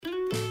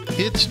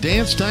It's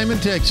Dance Time in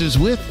Texas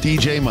with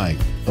DJ Mike,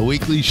 a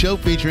weekly show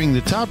featuring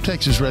the top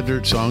Texas Red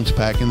Dirt songs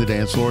packing the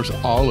dance floors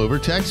all over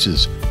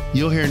Texas.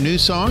 You'll hear new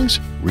songs,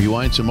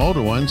 rewind some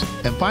older ones,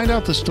 and find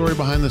out the story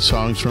behind the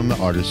songs from the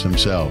artists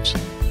themselves.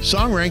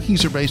 Song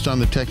rankings are based on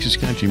the Texas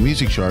Country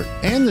Music Chart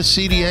and the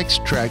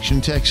CDX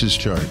Traction Texas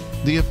Chart,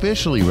 the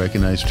officially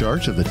recognized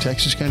charts of the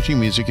Texas Country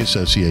Music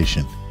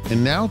Association.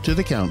 And now to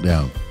the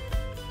countdown.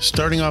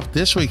 Starting off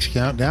this week's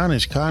countdown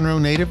is Conroe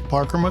native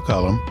Parker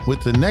McCollum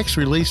with the next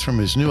release from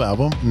his new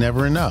album,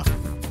 Never Enough.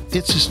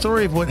 It's the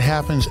story of what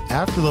happens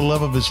after the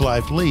love of his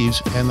life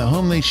leaves and the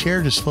home they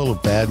shared is full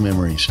of bad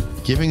memories.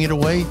 Giving it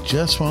away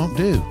just won't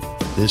do.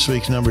 This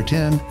week's number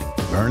 10,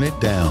 Burn It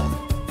Down.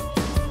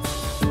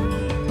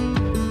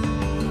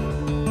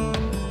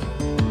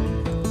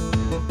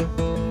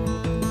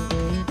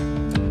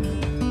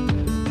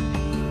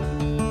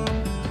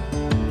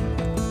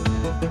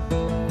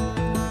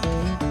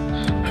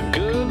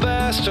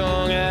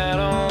 Strung out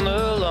on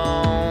the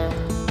lawn.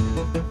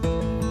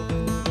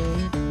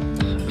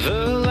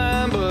 The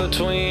line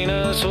between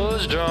us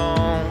was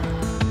drawn.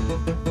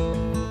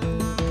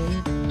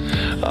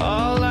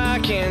 All I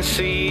can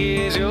see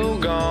is you're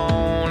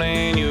gone,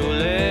 and you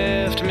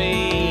left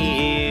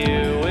me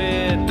here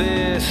with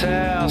this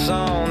house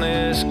on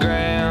this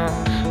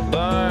ground.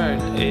 Burn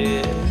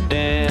it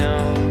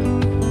down.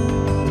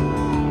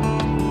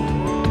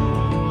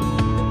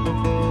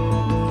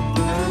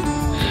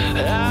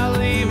 I'll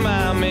leave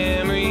my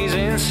memories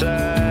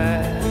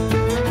inside,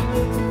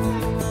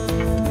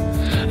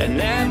 and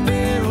that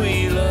bed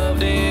we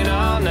loved in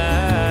all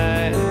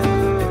night.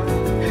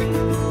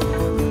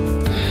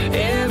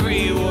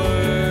 Every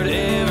word,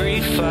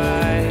 every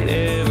fight,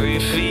 every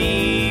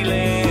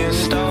feeling,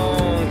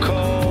 stone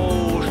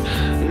cold,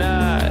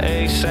 not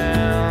a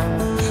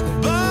sound.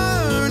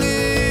 Burn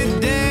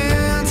it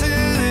down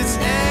till it's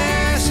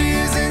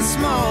ashes and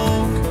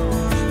smoke.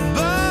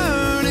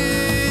 Burn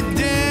it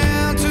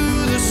down to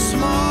the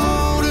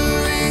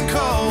smoldering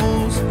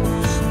coals.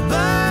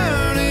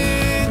 Burn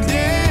it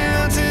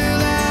down till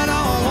I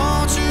don't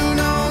want you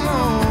no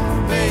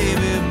more,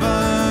 baby.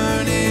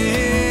 Burn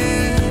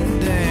it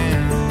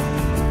down.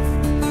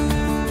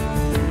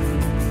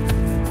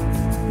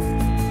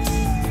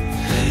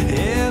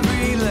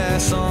 Every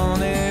last song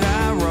that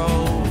I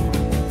wrote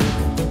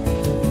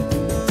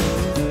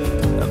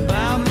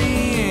about me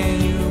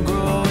and you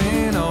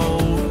growing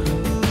old.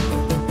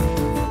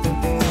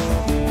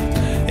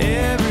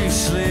 Every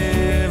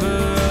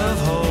sliver of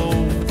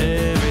hope,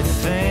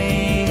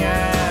 everything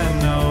I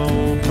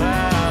know,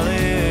 pile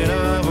it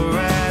up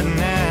right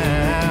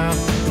now.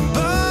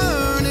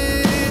 Burn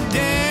it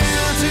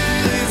down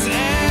till it's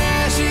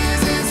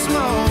ashes and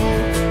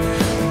smoke.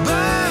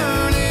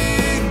 Burn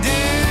it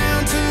down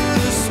to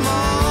the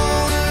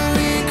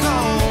smoldering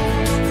coals.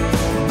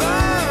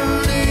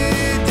 Burn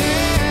it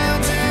down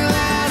till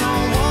I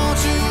don't want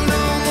you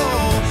no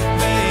more,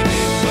 baby.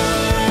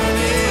 Burn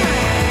it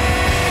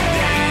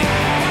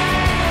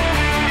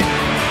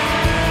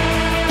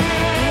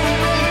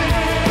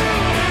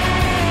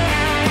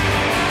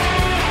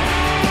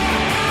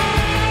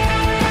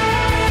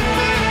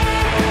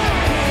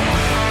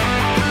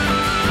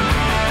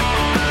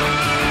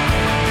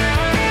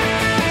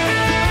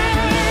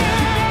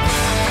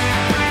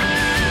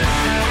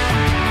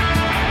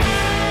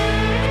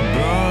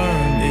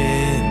Burn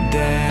it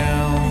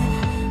down.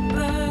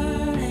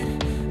 Burn it,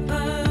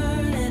 burn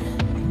it.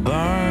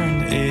 Burn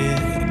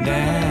it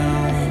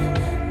down.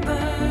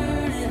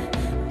 Burn it,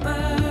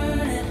 burn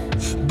it.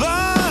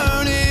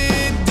 Burn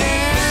it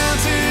down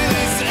till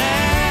it's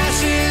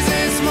ashes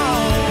and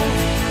smoke.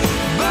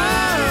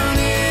 Burn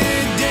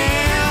it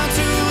down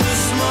to the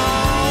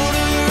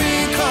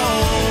smoldering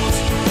coals.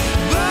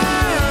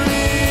 Burn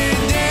it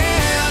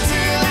down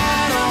till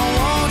I don't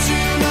want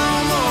you no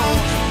more,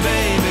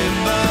 baby.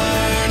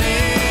 Burn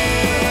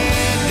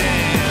it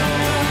down.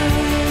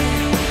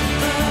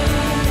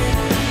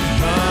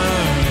 Burn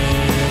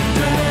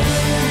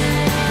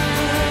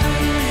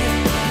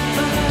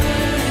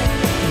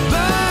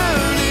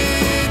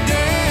it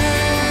down.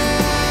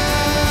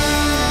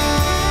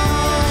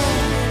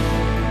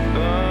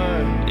 Burn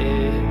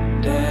it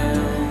down.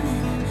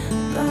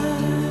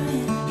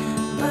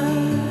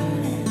 Burn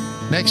it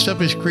down. Next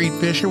up is Creed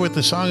Fisher with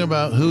the song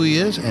about who he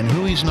is and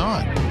who he's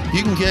not.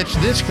 You can catch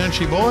this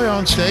country boy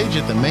on stage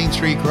at the Main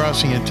Street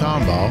Crossing in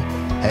Tomball,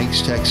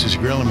 Hank's Texas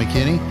Grill in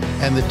McKinney,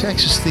 and the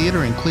Texas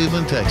Theater in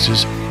Cleveland,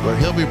 Texas, where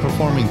he'll be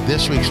performing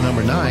this week's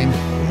number 9,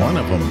 One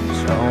of Them.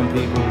 Some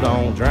people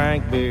don't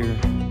drink beer.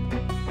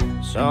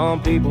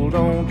 Some people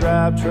don't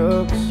drive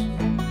trucks.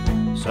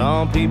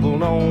 Some people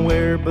don't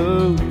wear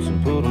boots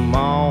and put them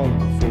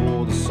on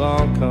before the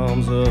sun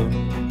comes up.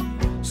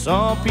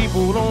 Some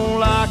people don't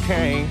like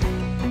Hank.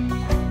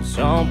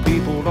 Some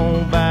people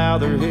don't bow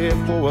their head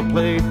for a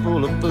plate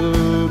full of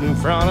food in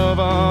front of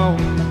them.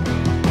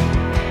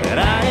 And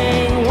I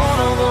ain't one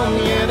of them,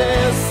 yeah,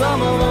 there's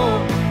some of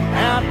them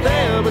out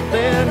there, but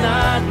they're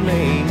not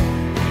me.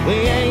 We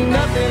ain't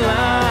nothing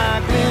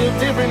like, live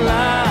different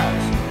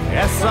lives,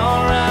 that's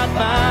alright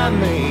by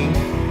me.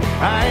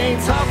 I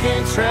ain't talking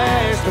talking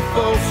trash to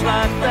folks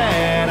like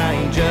that. I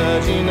ain't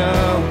judging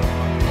them,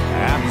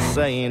 I'm just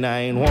saying I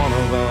ain't one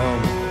of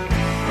them.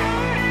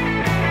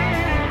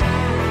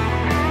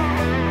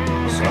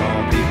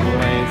 Some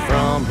people ain't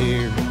from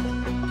here,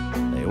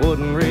 they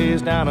wasn't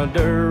raised down a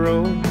dirt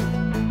road.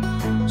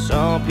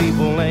 Some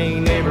people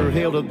ain't never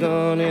held a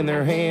gun in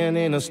their hand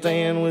in a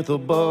stand with a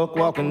buck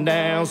walking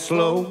down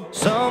slow.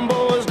 Some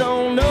boys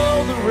don't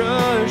know the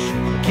rush,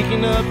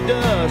 kicking up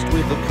dust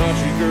with a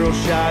country girl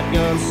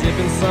shotgun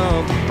sipping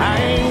some. I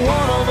ain't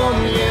one of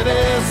them, yeah,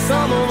 there's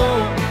some of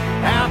them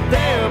out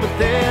there, but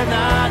they're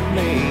not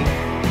me.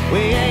 We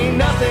ain't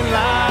nothing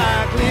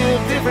like,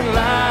 live different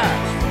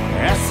lives,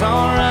 that's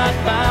alright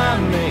by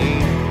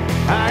me.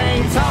 I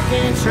ain't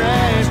talking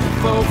trash to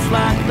folks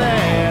like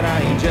that,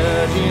 I ain't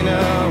judging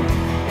them,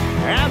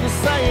 I'm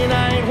just saying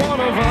I ain't one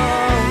of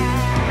them.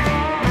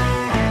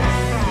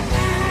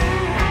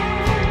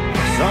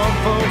 Some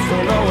folks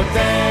don't know a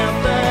damn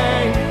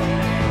thing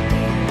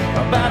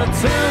about a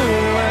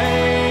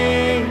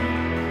two-lane,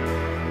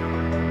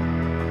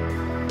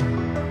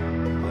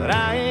 but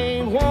I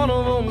ain't one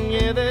of them,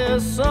 yeah,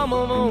 there's some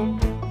of them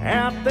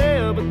out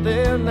there, but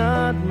they're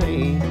not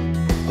me.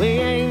 We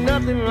ain't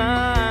nothing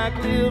like,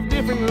 live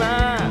different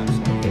lives,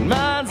 and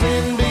mine's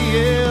in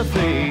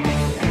BFE.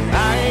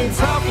 I ain't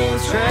talking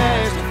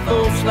trash to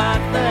folks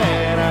like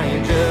that, I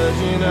ain't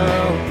judging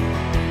them.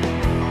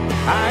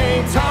 I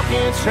ain't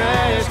talking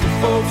trash to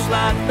folks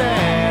like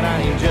that,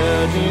 I ain't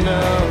judging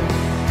them.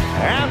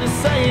 I'm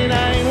just saying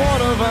I ain't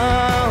one of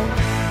them.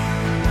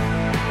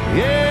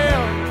 Yeah,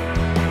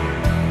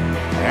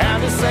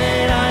 I'm just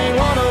saying I ain't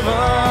one of them.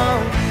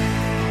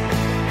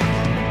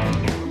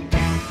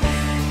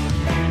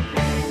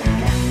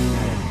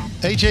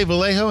 AJ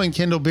Vallejo and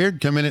Kendall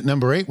Beard come in at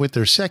number 8 with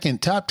their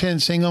second top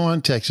 10 single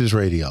on Texas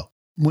radio.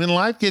 When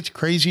life gets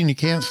crazy and you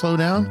can't slow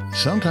down,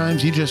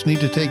 sometimes you just need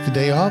to take the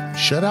day off,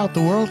 shut out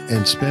the world,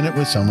 and spend it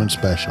with someone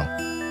special.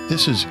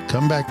 This is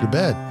Come Back to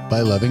Bed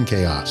by Loving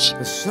Chaos.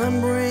 The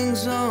sun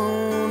brings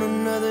on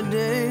another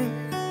day.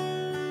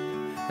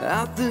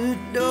 Out the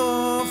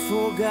door,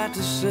 forgot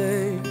to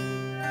say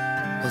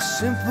a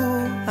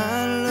simple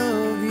I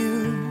love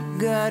you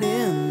got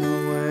in the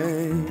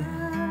way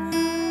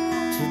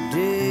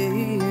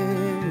today.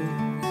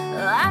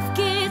 Life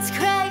gets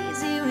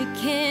crazy, we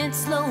can't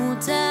slow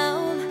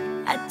down.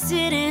 I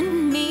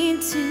didn't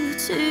mean to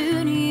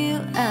tune you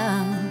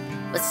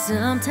out, but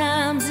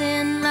sometimes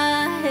in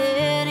my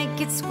head it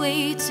gets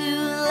way too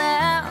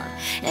loud,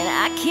 and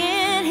I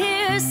can't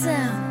hear a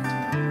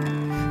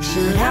sound.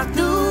 Shut out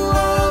the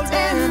world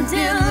and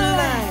dim the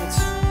lights,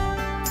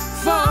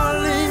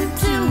 fall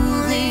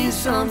into these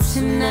songs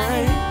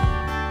tonight.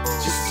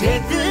 Just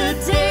take the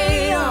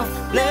day off,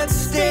 let's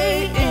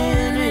stay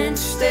in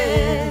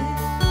instead.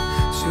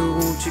 So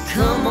won't you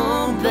come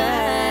on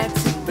back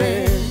to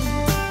bed?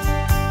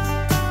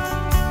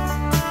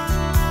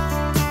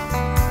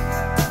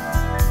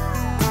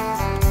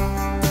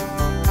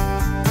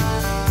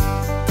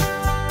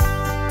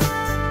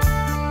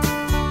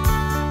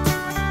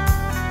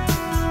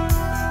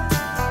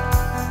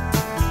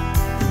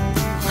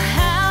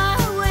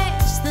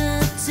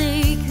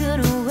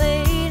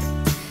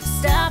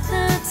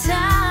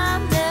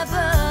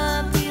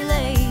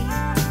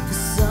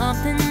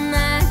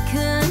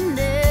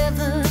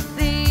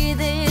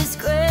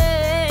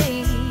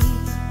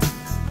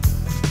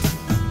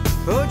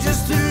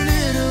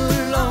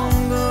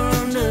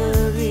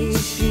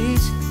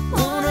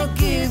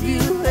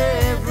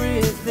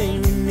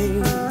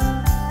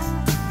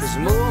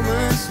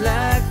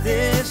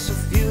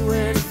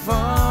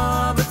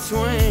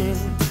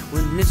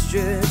 It's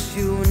just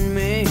you and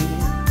me.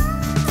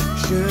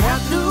 Shut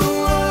out the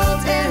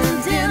world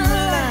and dim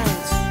the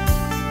lights,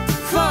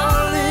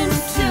 fall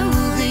into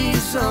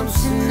these songs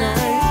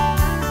tonight.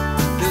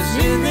 'Cause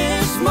in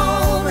this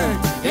moment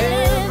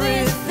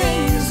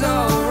everything's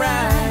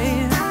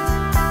alright.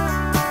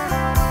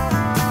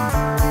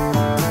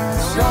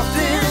 Soft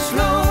and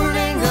slow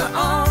linger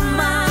on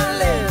my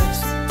lips,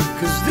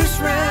 'cause this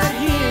right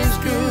here's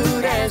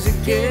good as it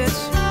gets.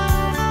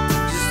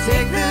 Just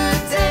take the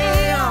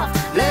day off,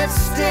 let's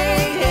stay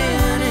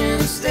in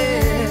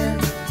instead.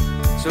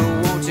 So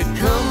won't you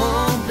come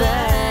on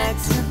back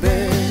to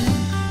bed?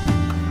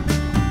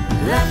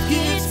 Life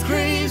gets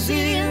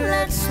crazy,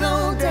 let's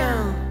slow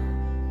down,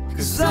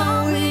 'cause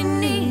all we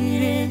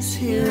need is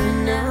here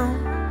and now.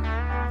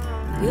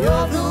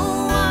 You're the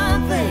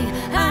one thing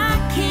I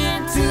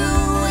can't do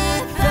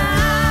without.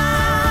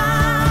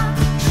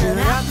 Shut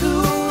out the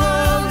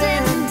world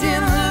and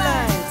dim the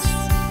lights,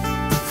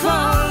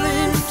 fall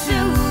into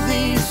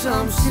these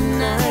songs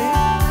tonight.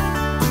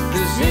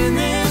 In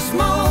this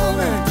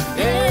moment,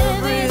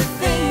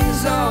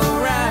 everything's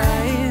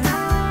alright.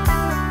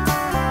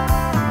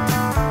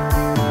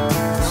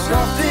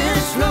 Soft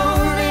and slow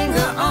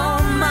linger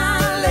on my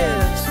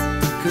lips,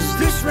 'cause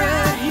this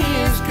right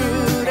here's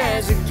good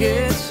as it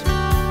gets.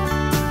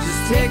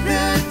 Just take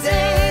the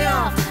day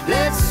off,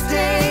 let's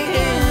stay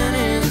in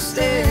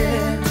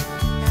instead.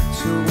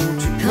 So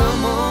won't you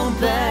come on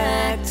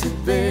back to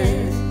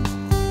bed?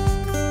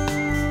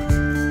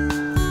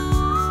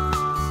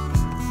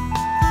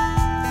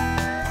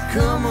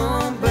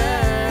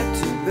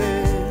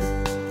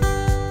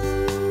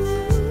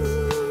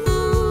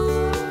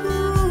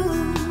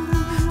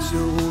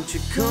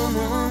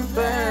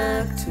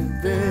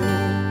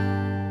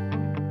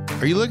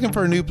 Are you looking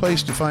for a new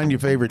place to find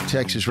your favorite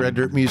Texas Red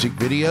Dirt music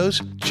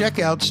videos? Check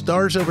out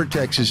Stars Over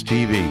Texas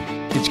TV.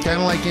 It's kind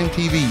of like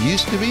MTV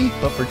used to be,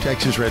 but for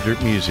Texas Red Dirt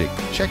music.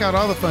 Check out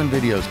all the fun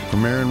videos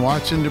from Aaron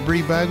Watson to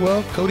Bree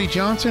Bagwell, Cody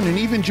Johnson, and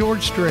even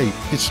George Strait.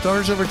 It's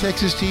Stars Over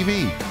Texas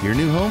TV, your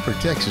new home for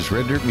Texas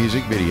Red Dirt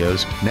music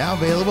videos, now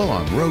available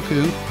on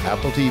Roku,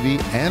 Apple TV,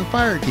 and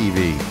Fire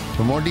TV.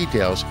 For more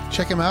details,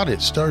 check them out at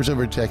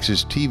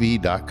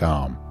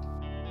starsovertexastv.com.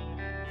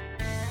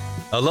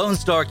 A Lone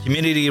Star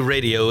Community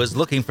Radio is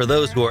looking for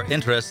those who are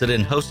interested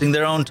in hosting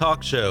their own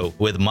talk show,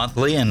 with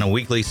monthly and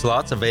weekly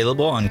slots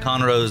available on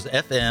Conroe's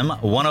FM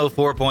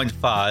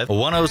 104.5,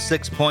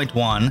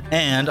 106.1,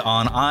 and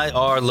on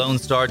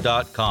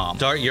irlonestar.com.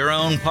 Start your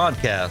own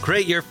podcast,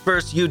 create your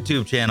first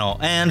YouTube channel,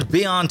 and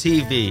be on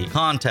TV.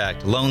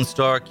 Contact Lone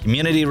Star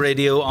Community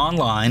Radio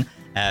online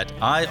at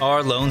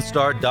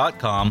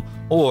irlonestar.com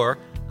or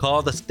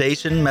call the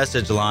station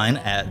message line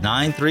at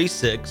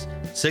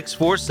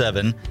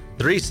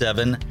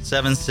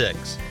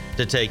 936-647-3776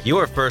 to take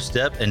your first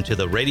step into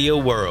the radio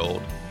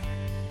world.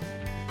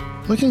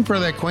 Looking for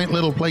that quaint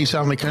little place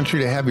out in the country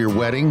to have your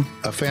wedding,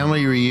 a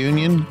family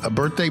reunion, a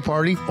birthday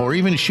party, or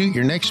even shoot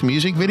your next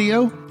music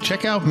video?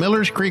 Check out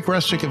Miller's Creek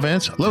Rustic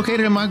Events,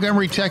 located in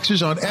Montgomery,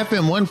 Texas on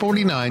FM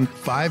 149,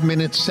 5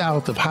 minutes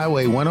south of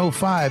Highway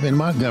 105 in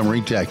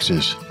Montgomery,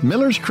 Texas.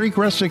 Miller's Creek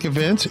Rustic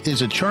Events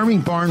is a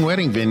charming barn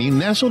wedding venue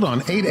nestled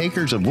on 8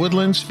 acres of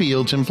woodlands,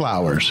 fields, and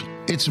flowers.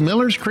 It's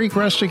Miller's Creek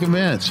Rustic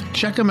Events.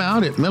 Check them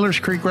out at Miller's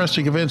Creek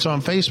Rustic Events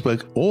on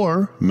Facebook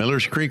or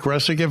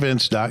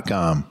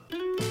millerscreekrusticevents.com.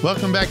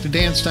 Welcome back to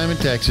Dance Time in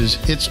Texas.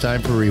 It's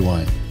time for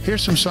Rewind.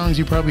 Here's some songs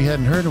you probably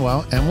hadn't heard in a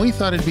while, and we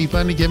thought it'd be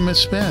fun to give them a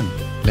spin.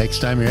 Next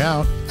time you're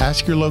out,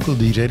 ask your local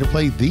DJ to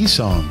play these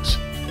songs.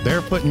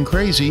 Barefoot and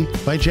Crazy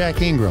by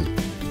Jack Ingram.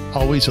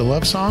 Always a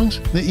Love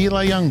Songs, the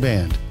Eli Young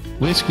Band.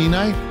 Whiskey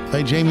Night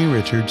by Jamie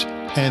Richards.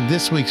 And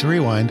this week's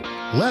Rewind,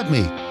 Let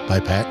Me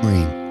by Pat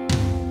Green.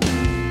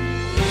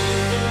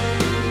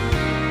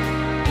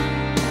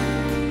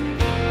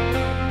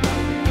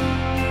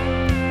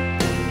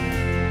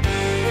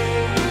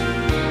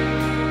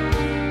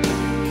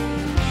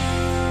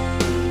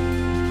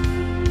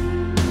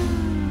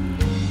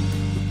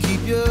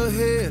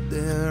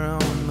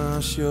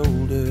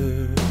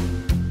 Shoulder.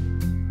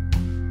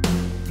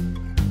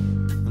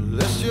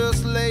 Let's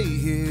just lay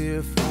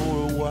here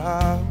for a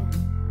while.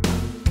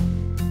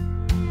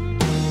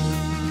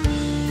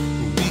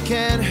 We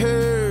can't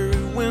hurry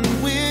when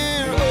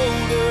we're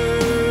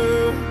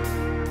older.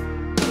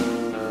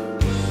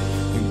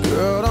 And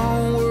girl,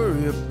 don't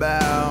worry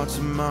about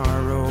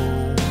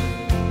tomorrow.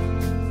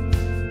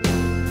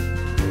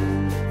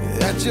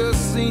 That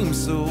just seems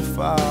so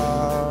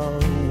far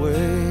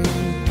away.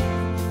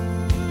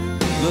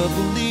 Love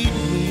will lead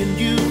me and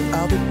you.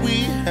 All that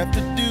we have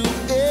to do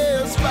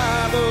is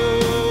follow.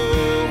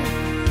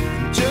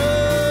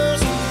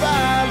 Just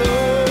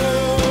follow.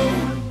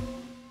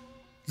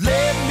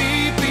 Let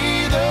me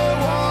be the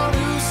one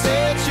who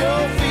sets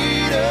your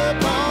feet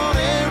upon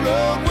a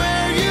road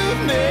where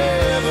you've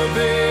never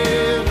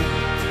been.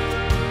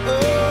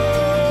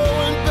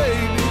 Oh, and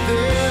baby,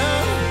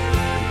 then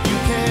you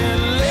can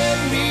let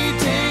me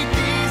take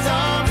these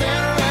arms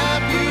and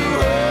wrap you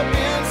up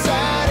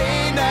inside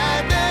a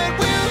night that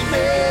will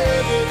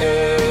never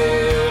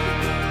end.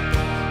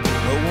 I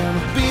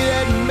wanna be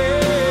that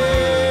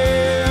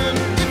man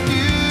if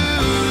you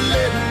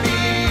let me.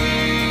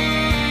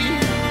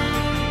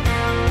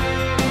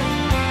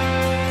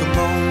 Come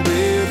on,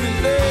 baby,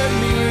 let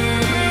me.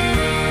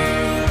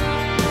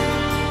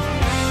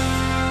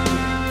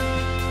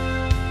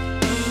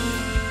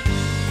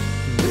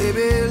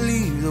 Baby,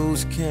 leave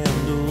those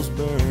candles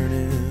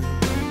burning.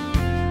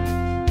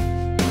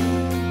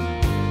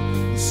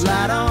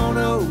 Slide on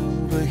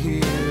over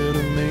here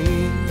to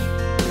me.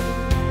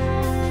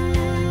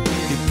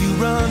 If you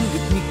run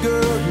with me,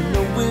 girl, you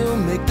know we'll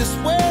make this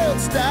world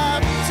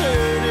stop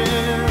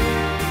turning.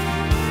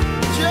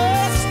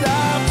 Just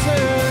stop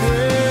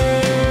turning.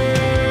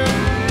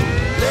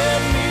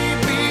 Let me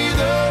be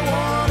the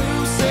one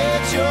who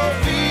sets your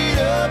feet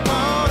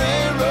upon a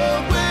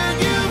road where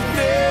you've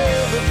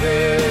never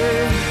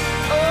been.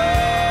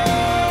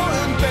 Oh,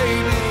 and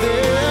baby,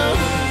 then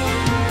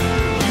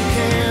you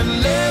can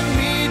let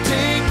me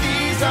take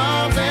these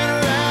arms and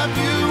wrap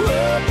you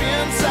up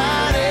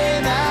inside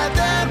a night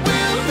that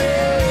will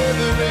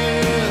never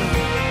end.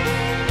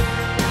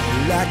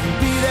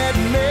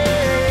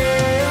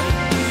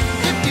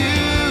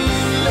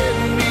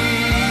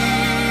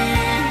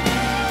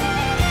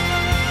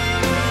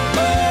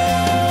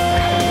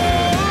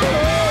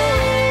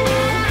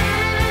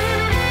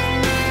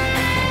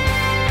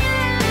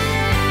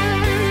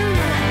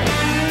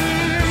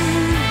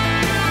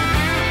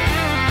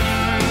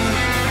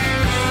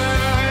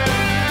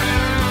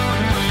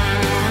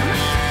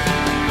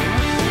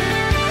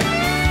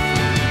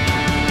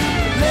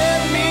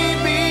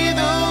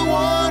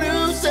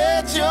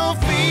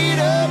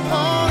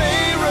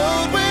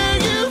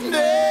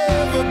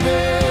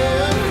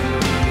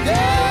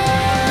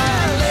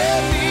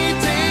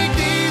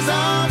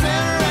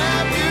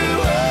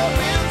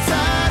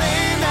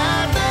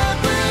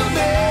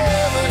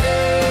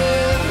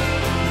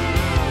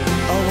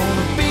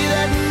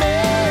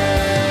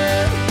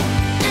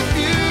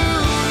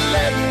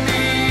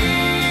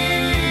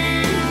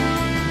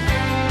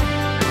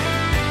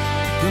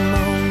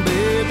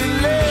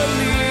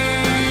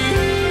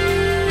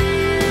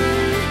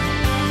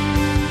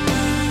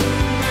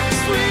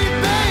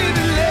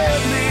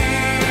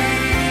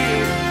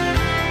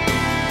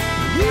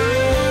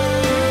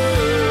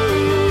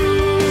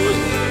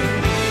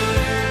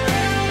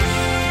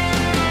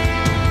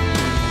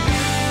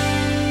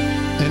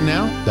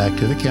 back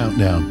to the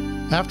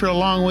countdown. After a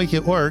long week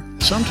at work,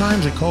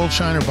 sometimes a cold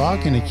Shiner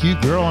Bock and a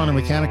cute girl on a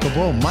mechanical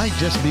bull might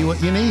just be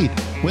what you need.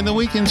 When the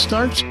weekend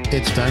starts,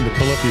 it's time to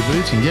pull up your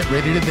boots and get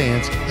ready to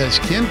dance as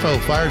Kinfo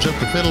fires up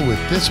the fiddle with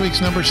this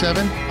week's number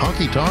 7,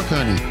 Honky Tonk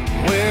Honey.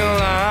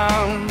 Well,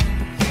 I'm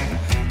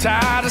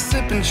tired of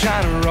sipping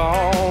Shiner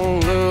all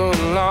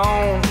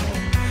alone,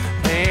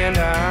 and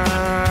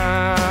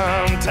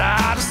I'm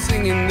tired of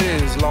singing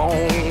this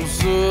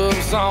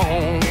lonesome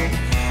song,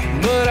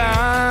 but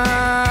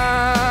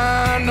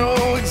I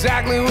know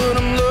exactly what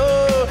I'm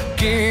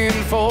looking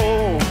for.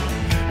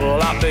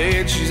 Well, I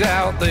bet she's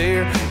out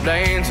there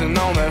dancing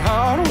on that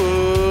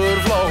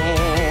hardwood floor.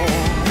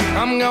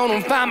 I'm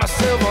gonna find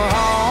myself a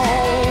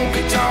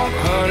honky tonk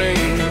honey,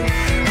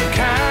 the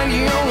kind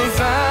you only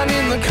find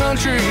in the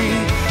country.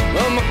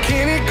 A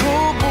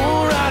mechanical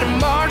bull riding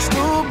march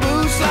through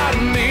boots,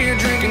 sliding beer,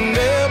 drinking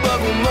bell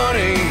buckle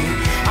money.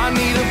 I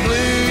need a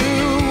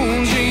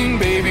blue jean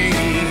baby,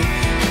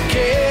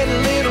 get a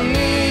little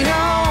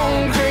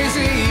neon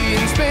crazy,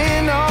 and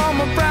spend all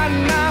my Friday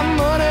night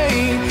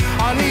money.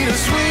 I need a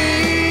sweet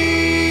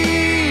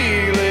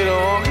little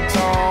honky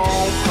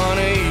tonk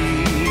honey.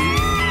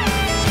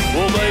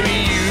 Well, baby,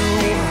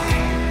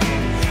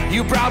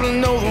 you probably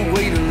know the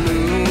way to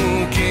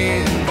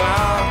Luckenbach,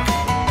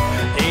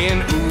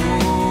 and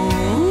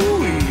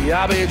ooh,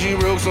 I bet you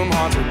broke some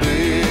hearts with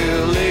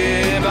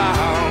Billy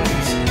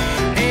Bounce.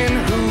 And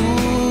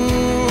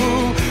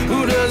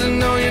who doesn't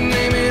know your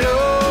name at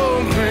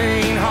Old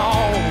Green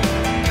Hall?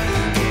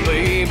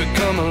 Baby,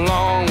 come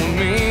along with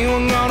me,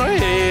 we're gonna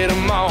head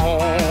them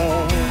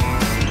on.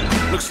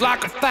 Looks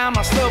like I found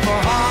myself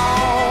a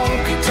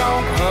honky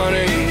tonk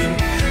honey,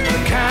 the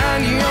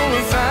kind you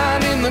only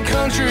find in the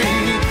country.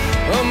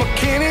 A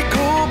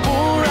mechanical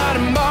bull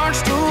riding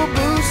march to a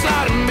booth,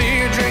 sliding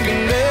beer,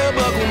 drinking bell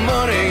buckle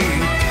money.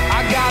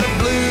 I got a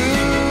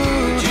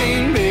blue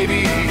jean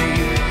baby,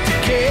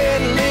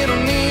 get a little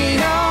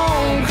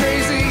neon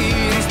crazy,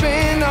 and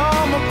spend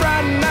all my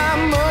Friday night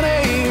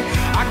money.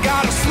 I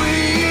got a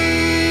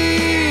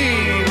sweet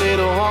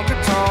little honky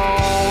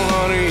tonk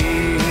honey.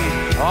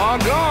 Oh,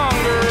 go on,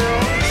 girl.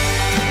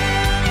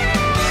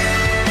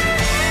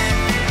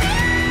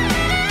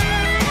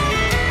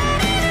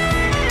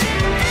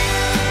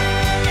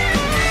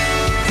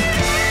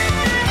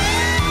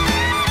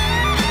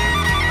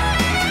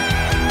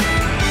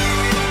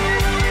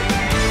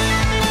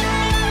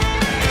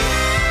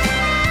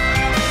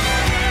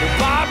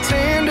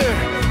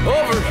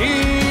 Over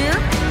here,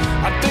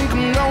 I think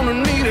I'm gonna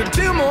need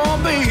 2 more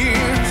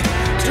beers.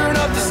 Turn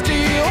up the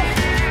steel,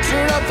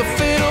 turn up the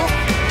fiddle.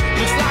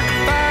 Looks like I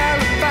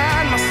finally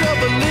find myself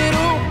a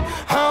little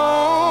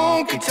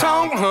honky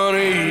tonk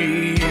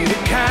honey, the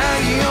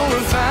kind you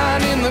only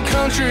find in the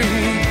country.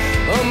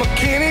 A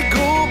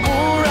mechanical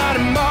bull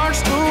riding march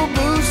to a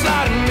booth,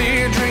 sliding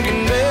beer,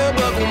 drinking bell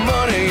buckle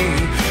money.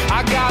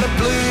 I got a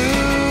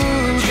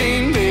blue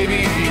jean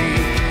baby,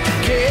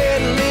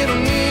 get a little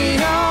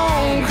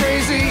neon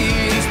crazy,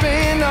 and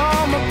spend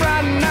all my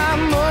Friday night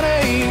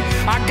money.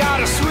 I got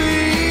a sweet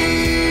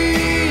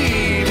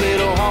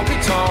little honky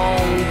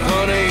tonk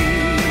honey.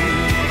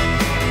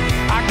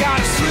 I got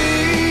a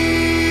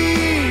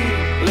sweet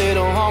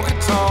little honky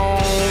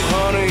tonk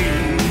honey.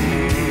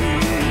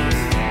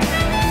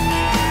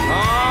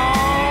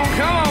 Oh,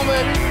 come on,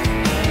 baby.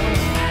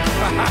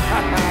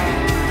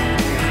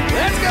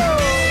 Let's go.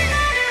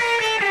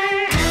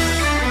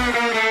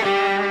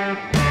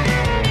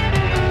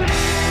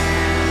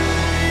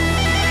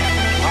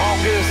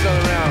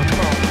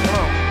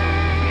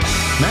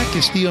 Matt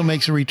Castillo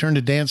makes a return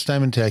to Dance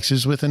Time in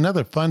Texas with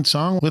another fun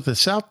song with a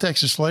South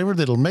Texas flavor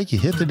that'll make you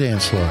hit the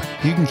dance floor.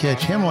 You can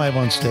catch him live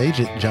on stage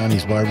at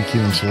Johnny's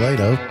Barbecue in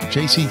Salado,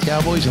 JC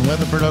Cowboys in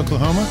Weatherford,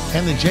 Oklahoma,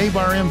 and the J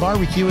Bar M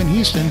Barbecue in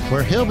Houston,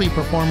 where he'll be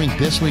performing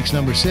this week's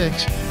number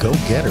 6, Go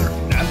Get Her.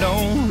 I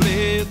don't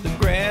let the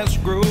grass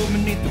grow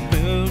beneath the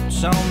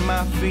boots on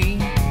my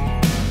feet,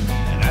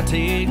 and I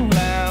take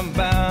life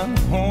by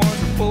the horns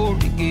before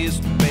it gets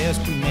the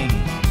best of me.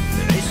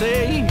 They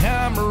say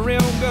I'm a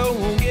real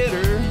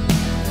go-getter,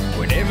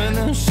 whatever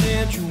the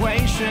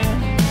situation,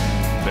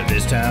 but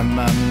this time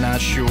I'm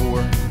not sure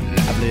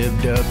I've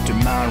lived up to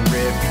my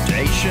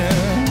reputation.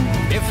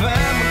 If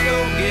I'm a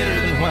go-getter,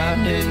 then why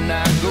didn't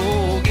I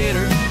go get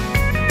her?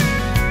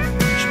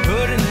 She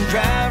put in the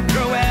drive,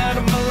 drove out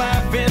of my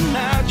life, and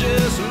I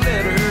just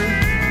let her.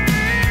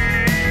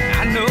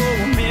 I know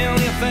a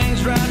million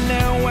things right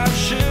now I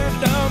should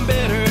have done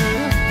better.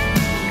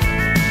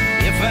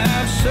 If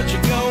I'm such a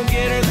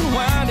go-getter, then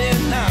why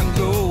didn't I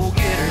go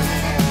get her?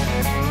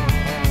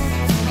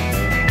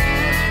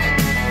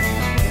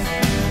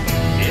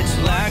 It's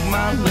like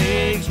my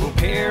legs were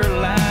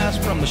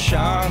paralyzed from the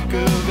shock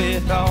of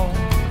it all.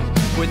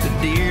 With the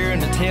deer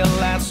and the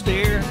taillight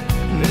stare,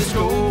 this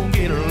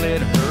go-getter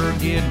let her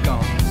get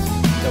gone.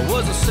 There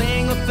was a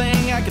single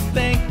thing I could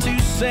think to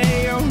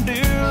say or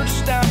do to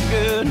stop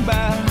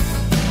goodbye.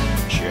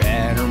 She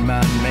had her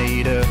mind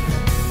made up.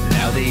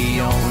 Now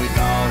the only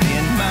thought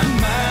in my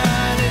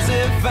mind is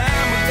if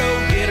I'm a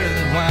go-getter,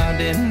 then why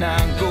didn't I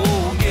go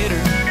get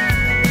her?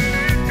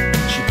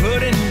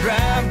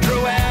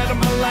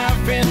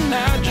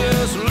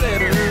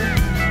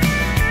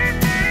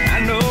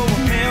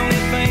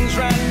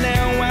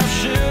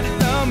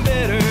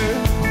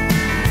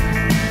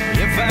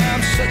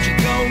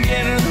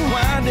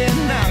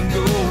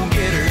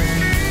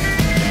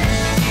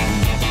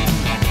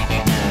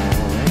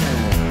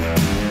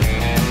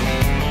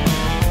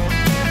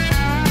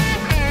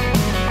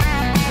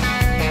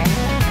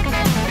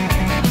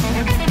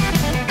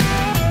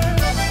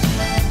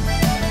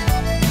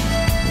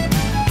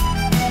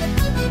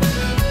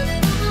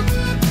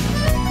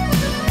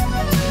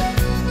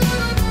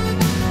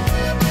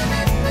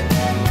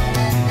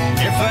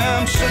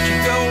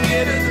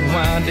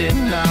 why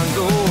didn't I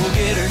go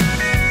get her?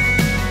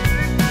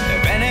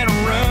 If I had to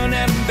run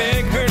out and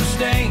beg her to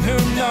stay, who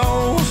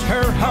knows,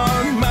 her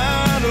heart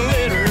might have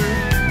lit her.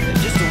 And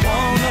just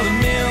one of a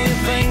million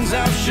things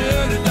I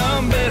should have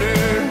done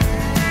better.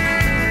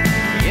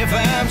 If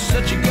I'm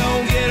such a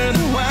go-getter,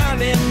 then why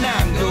didn't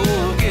I go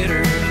get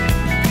her?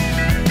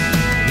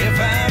 If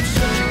I'm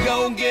such a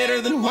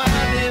go-getter, then why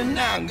didn't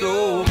I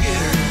go get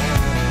her?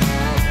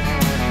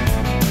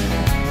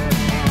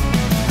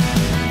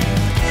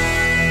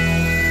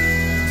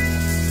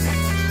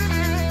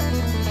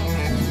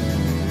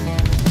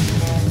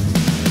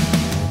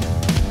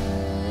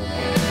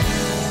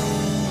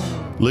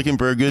 Looking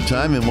for a good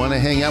time and want to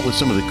hang out with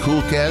some of the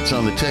cool cats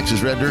on the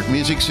Texas Red Dirt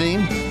music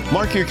scene?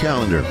 Mark your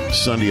calendar,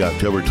 Sunday,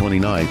 October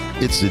 29th.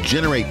 It's the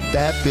Generate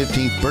Fab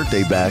 15th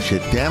birthday bash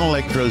at Dan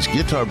Electro's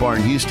Guitar Bar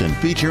in Houston,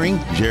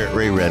 featuring Jarrett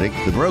Ray Reddick,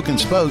 the Broken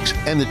Spokes,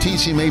 and the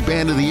TCMA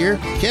Band of the Year,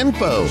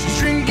 Kenpo. She's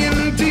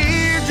drinking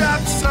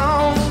teardrops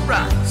on the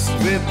rocks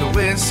with the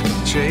whiskey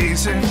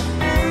chaser.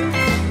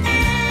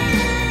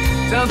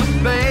 Tell the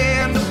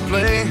band to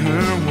play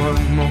her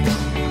one more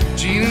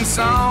Gene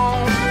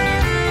song.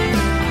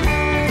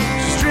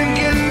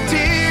 Drinking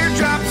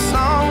teardrops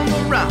on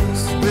the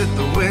rocks with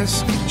the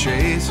whiskey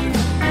chaser.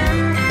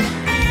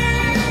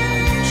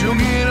 She'll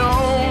get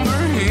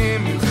over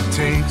him if it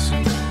takes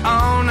her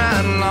all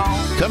night long.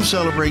 Come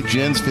celebrate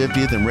Jen's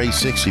 50th and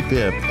Ray's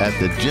 65th at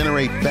the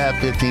Generate Fab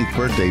 15th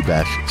birthday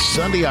bash,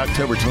 Sunday,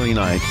 October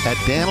 29th at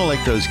Dan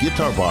Electro's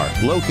Guitar Bar,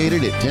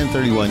 located at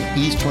 1031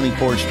 East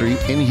 24th Street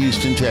in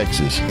Houston,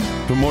 Texas.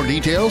 For more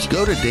details,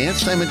 go to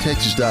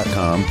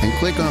dancetimeintexas.com and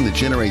click on the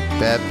Generate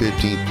Fab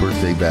 15th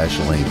birthday bash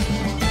link.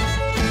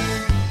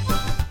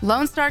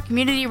 Lone Star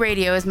Community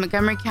Radio is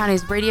Montgomery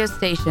County's radio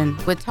station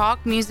with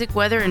talk, music,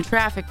 weather, and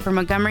traffic for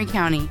Montgomery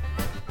County.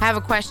 Have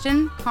a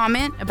question,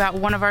 comment about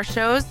one of our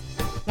shows?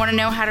 Want to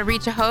know how to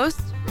reach a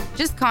host?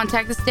 Just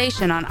contact the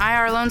station on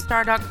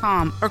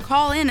irlonestar.com or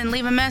call in and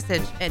leave a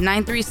message at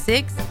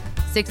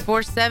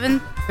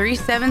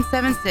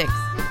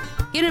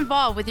 936-647-3776. Get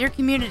involved with your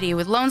community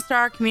with Lone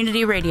Star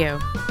Community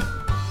Radio.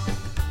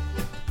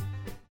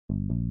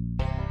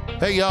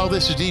 Hey y'all,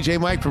 this is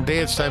DJ Mike from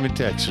Dance Time in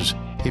Texas.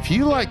 If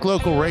you like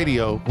local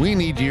radio, we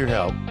need your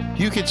help.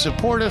 You can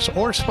support us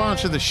or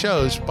sponsor the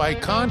shows by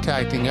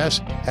contacting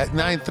us at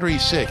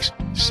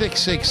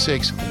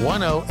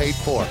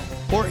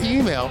 936-666-1084 or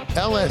email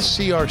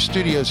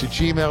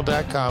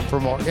lscrstudios@gmail.com for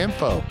more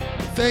info.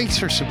 Thanks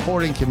for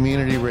supporting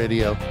community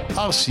radio.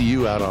 I'll see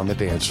you out on the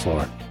dance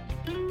floor.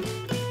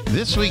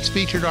 This week's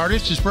featured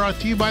artist is brought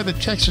to you by the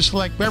Texas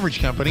Select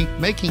Beverage Company,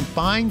 making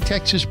fine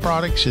Texas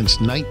products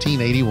since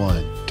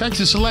 1981.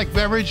 Texas Select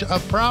Beverage, a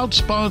proud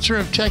sponsor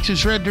of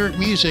Texas Red Dirt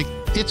Music.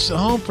 It's the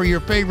home for your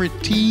favorite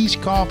teas,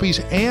 coffees,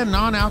 and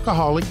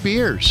non-alcoholic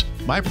beers.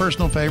 My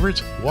personal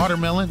favorites,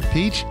 watermelon,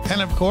 peach,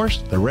 and of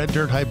course, the Red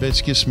Dirt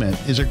Hibiscus Mint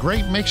is a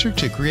great mixer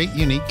to create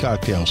unique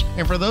cocktails.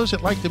 And for those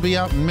that like to be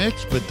out and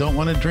mix but don't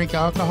want to drink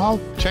alcohol,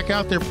 check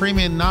out their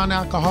premium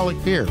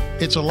non-alcoholic beer.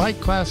 It's a light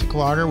classic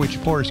lager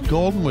which pours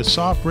golden with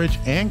soft, rich,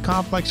 and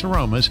complex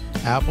aromas,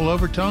 apple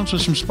overtones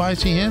with some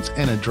spicy hints,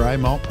 and a dry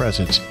malt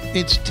presence.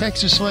 It's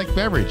Texas Select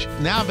Beverage,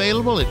 now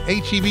available at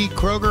H-E-B,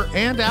 Kroger,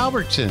 and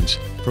Albertsons.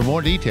 For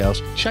more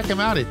details, check them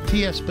out at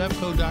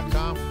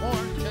tsbevco.com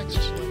or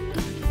Texas Select.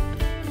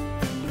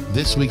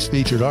 This week's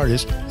featured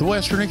artist, The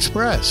Western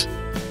Express.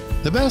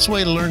 The best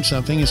way to learn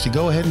something is to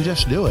go ahead and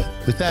just do it.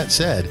 With that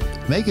said,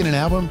 making an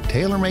album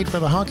tailor-made for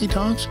the honky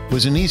tonks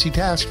was an easy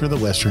task for The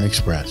Western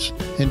Express.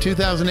 In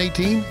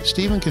 2018,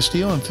 Stephen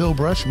Castillo and Phil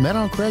Brush met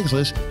on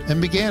Craigslist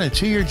and began a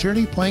 2-year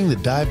journey playing the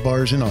dive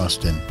bars in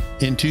Austin.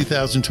 In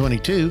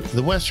 2022,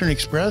 The Western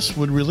Express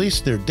would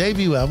release their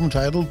debut album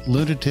titled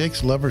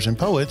Lunatics, Lovers, and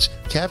Poets,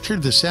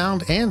 captured the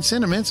sound and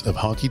sentiments of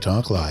honky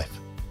tonk life.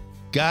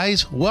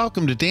 Guys,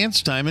 welcome to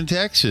Dance Time in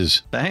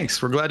Texas.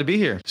 Thanks. We're glad to be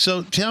here.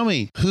 So tell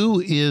me, who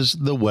is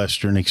the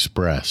Western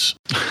Express?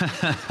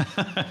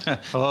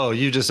 Oh,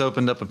 you just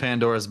opened up a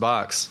Pandora's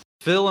box.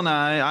 Phil and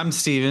I'm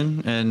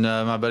Steven, and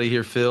my buddy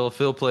here, Phil.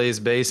 Phil plays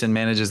bass and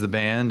manages the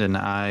band, and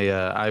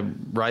I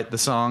write the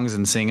songs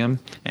and sing them.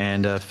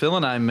 And Phil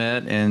and I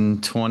met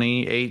in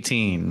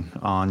 2018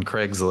 on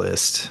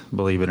Craigslist,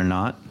 believe it or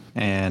not.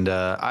 And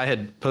I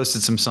had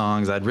posted some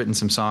songs. I'd written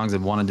some songs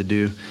and wanted to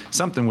do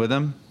something with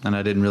them, and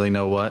I didn't really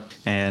know what.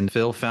 And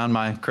Phil found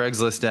my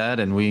Craigslist ad,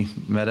 and we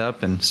met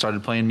up and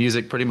started playing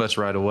music pretty much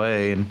right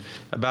away. And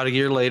about a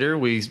year later,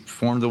 we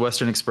formed the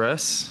Western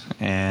Express,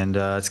 and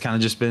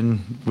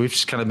we've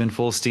just kind of been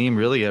full steam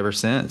really ever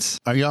since.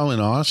 Are y'all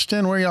in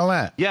Austin? Where y'all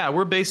at? Yeah,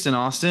 we're based in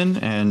Austin,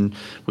 and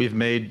we've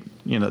made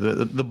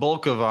the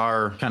bulk of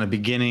our kind of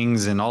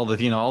beginnings and all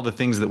the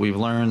things that we've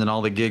learned and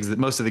all the gigs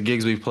most of the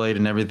gigs we've played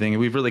and everything.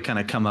 We've really kind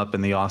of come up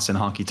in the Austin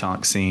honky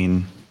tonk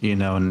scene you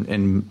know,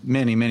 in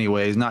many, many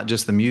ways, not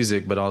just the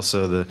music, but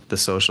also the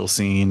social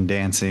scene,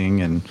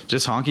 dancing, and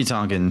just honky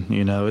tonking.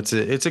 You know, it's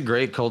a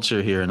great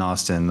culture here in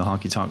Austin. The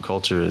honky tonk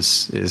culture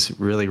is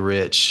really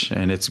rich,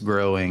 and it's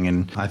growing.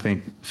 And I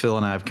think Phil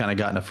and I have kind of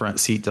gotten a front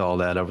seat to all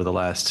that over the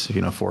last,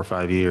 4 or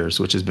 5 years,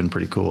 which has been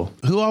pretty cool.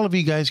 Who all have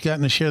you guys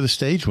gotten to share the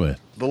stage with?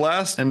 The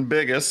last and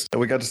biggest that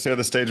we got to share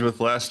the stage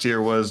with last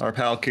year was our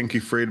pal Kinky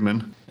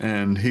Friedman,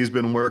 and he's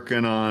been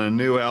working on a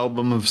new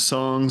album of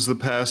songs the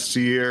past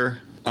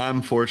year.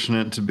 I'm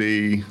fortunate to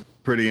be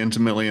pretty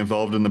intimately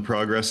involved in the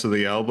progress of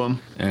the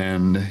album,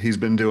 and he's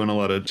been doing a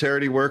lot of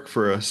charity work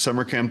for a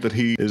summer camp that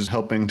he is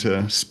helping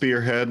to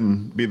spearhead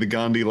and be the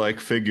Gandhi-like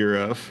figure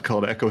of,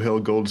 called Echo Hill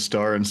Gold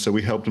Star. And so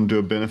we helped him do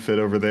a benefit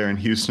over there in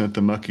Houston at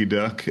the Mucky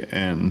Duck,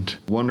 and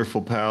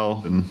wonderful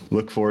pal, and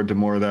look forward to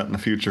more of that in the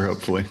future,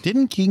 hopefully.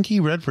 Didn't Kinky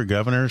run for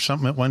governor or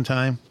something at one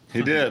time?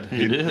 He did.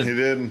 He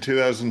did in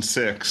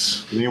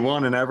 2006. He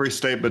won in every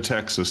state but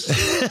Texas.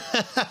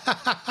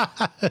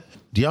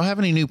 Do y'all have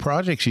any new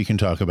projects you can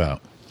talk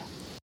about?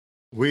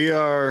 We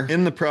are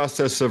in the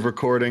process of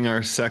recording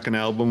our second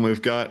album.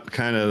 We've got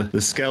kind of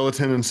the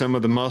skeleton and some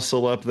of the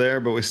muscle up there,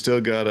 but we still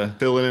got to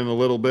fill it in a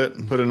little bit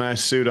and put a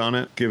nice suit on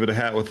it, give it a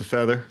hat with a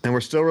feather. And we're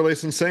still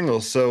releasing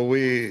singles. So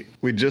we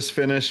just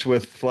finished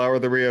with Flower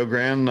of the Rio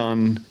Grande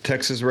on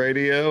Texas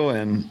radio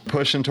and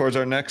pushing towards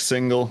our next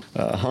single,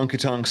 Honky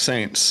Tonk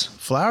Saints.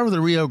 Flower of the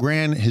Rio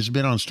Grande has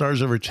been on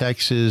Stars Over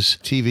Texas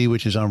TV,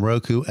 which is on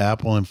Roku,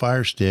 Apple, and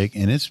Fire Stick,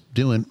 and it's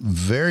doing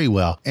very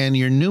well. And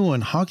your new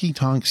one, Honky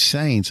Tonk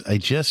Saints, I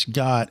just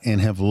got and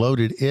have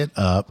loaded it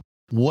up.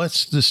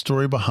 What's the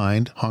story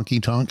behind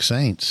Honky Tonk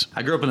Saints?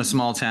 I grew up in a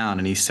small town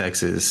in East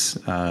Texas,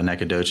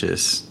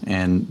 Nacogdoches,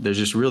 and there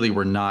just really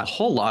were not a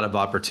whole lot of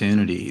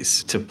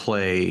opportunities to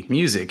play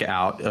music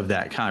out of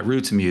that kind of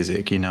roots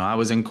music. You know, I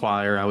was in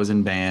choir, I was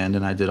in band,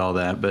 and I did all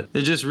that, but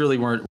there just really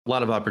weren't a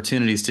lot of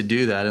opportunities to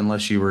do that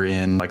unless you were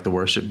in like the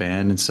worship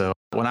band. And so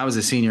when I was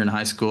a senior in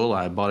high school,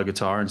 I bought a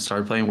guitar and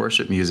started playing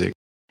worship music.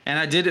 And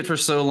I did it for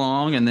so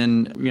long, and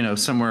then,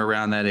 somewhere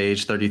around that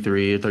age,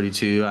 33 or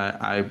 32,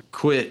 I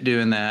quit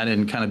doing that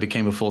and kind of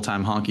became a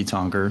full-time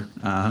honky-tonker.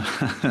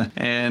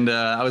 And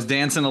I was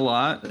dancing a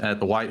lot at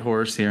the White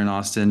Horse here in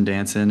Austin,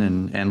 dancing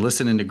and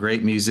listening to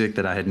great music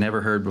that I had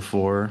never heard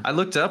before. I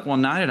looked up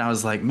one night and I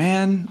was like,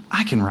 man,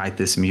 I can write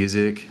this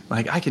music.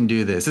 Like, I can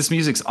do this. This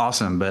music's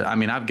awesome, but I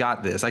mean, I've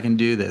got this. I can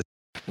do this.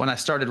 When I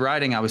started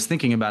writing, I was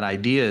thinking about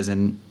ideas,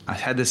 and I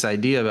had this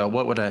idea about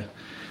what would I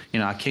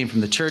came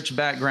from the church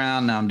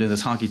background. Now I'm doing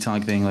this honky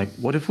tonk thing. Like,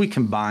 what if we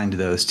combined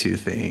those two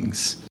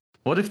things?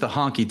 What if the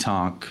honky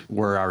tonk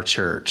were our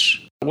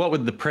church? What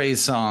would the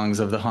praise songs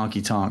of the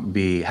honky tonk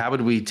be? How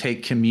would we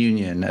take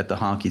communion at the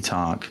honky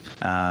tonk?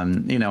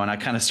 And I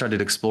kind of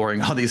started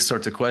exploring all these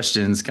sorts of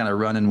questions, kind of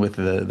running with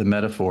the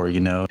metaphor,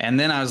 And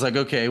then I was like,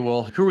 okay,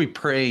 well, who are we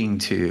praying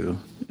to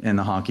in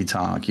the honky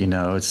tonk?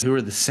 It's who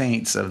are the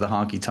saints of the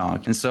honky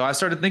tonk? And so I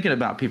started thinking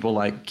about people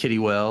like Kitty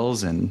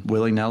Wells and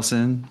Willie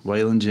Nelson,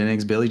 Waylon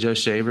Jennings, Billy Joe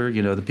Shaver,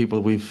 the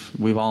people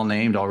we've all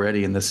named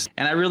already in this.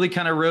 And I really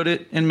kind of wrote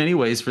it in many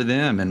ways for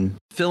them. And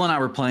Phil and I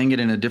were playing it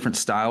in a different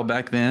style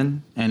back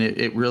then, and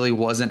it really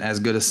wasn't as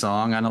good a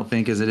song, I don't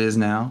think, as it is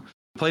now.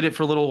 Played it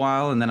for a little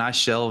while, and then I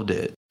shelved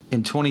it.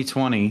 In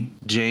 2020,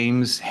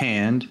 James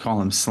Hand,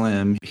 call him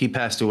Slim, he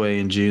passed away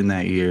in June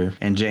that year.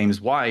 And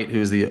James White,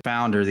 who's the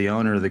founder, the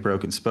owner of the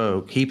Broken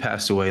Spoke, he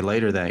passed away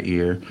later that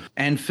year.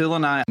 And Phil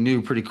and I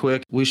knew pretty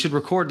quick we should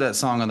record that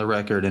song on the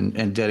record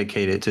and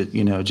dedicate it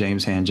to,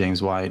 James Hand,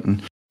 James White.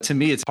 And to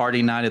me, it's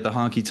party night at the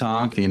honky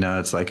tonk.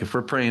 It's like if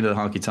we're praying to the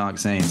honky tonk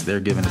saints, they're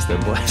giving us their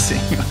blessing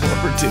of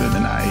what we're doing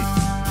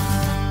tonight.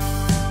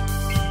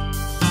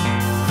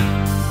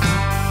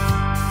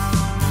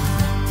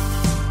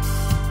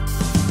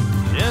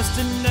 Just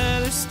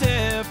another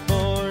step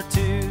or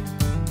two.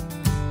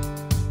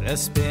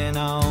 Let's spin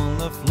on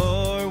the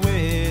floor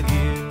with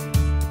you.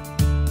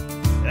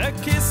 A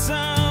kiss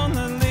on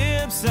the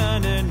lips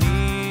under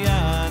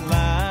neon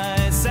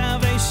lights.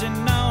 Salvation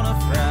on a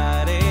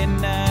Friday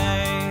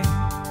night.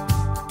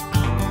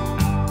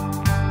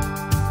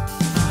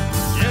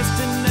 Just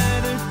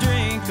another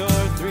drink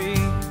or three.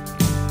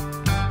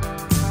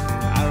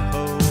 Our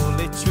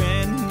holy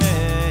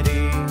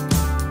Trinity.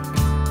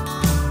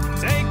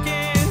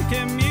 Taking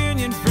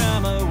communion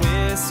from a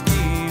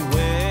whiskey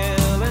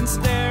well and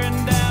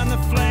staring down the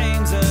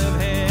flames of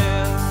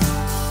hell.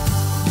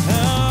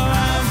 Oh,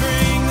 I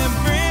bring the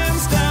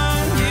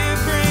brimstone, you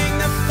bring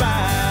the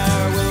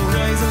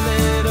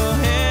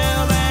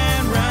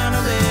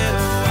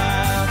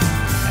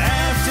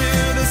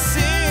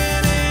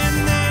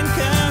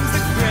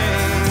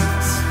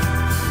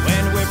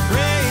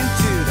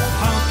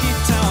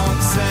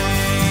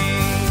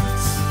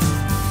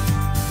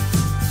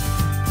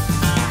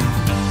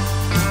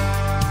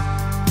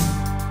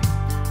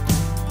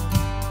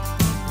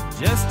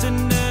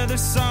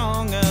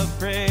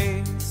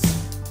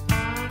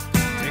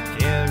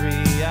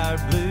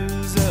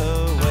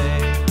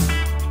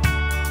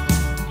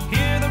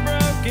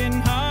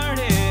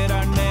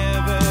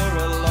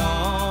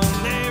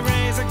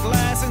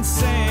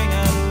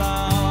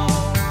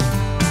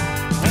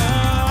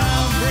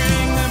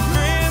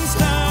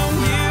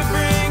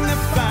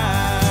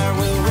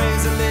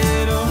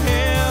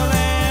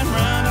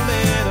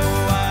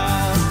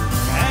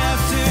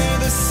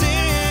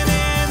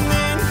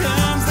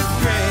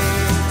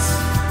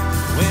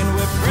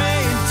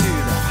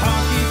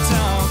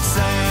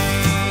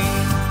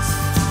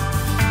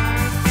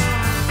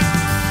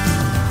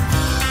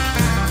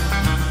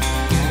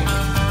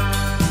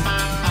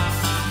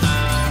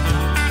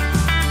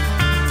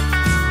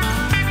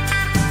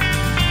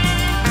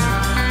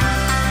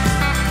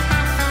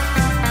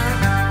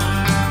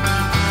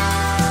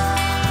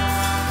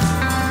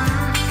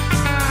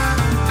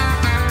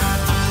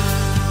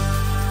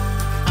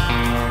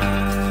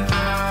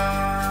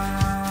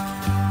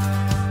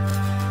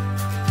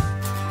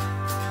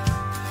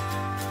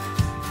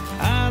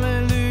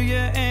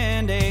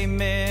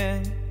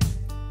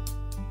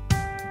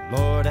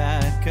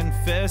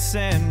confess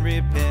and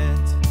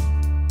repent.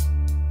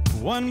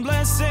 One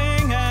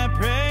blessing I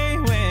pray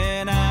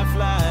when I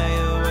fly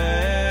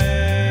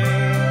away.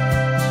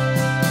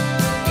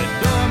 The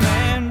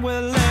doorman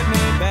will let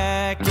me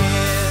back in.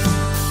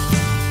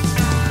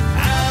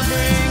 I'll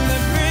bring the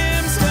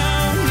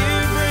brimstone, you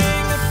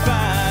bring the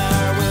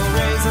fire. We'll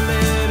raise a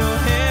little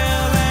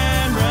hill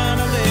and run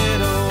a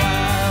little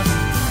while.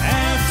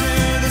 After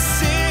the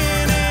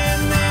sin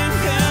and then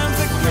comes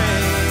the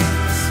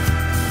grace,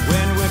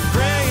 when we're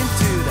praying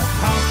to the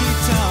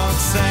honky-tonk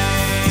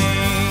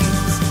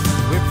saints.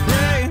 We're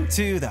praying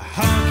to the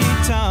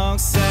honky-tonk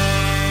saints.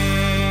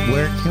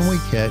 Where can we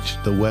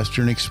catch the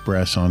Western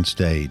Express on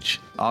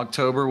stage?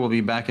 October, we'll be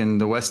back in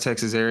the West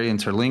Texas area in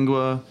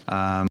Terlingua.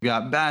 We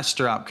got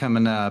Bastrop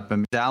coming up,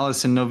 and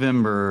Dallas in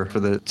November for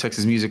the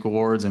Texas Music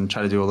Awards, and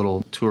try to do a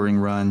little touring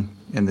run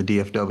in the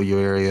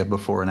DFW area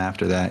before and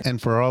after that.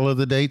 And for all of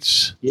the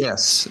dates?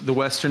 Yes, the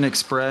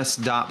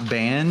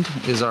westernexpress.band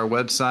is our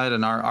website,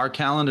 and our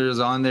calendar is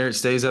on there. It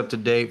stays up to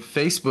date.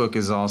 Facebook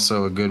is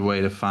also a good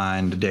way to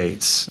find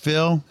dates.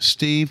 Phil,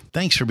 Steve,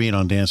 thanks for being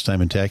on Dance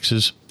Time in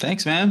Texas.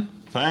 Thanks, man.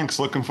 Thanks.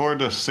 Looking forward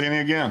to seeing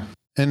you again.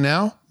 And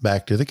now,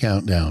 back to the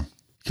countdown.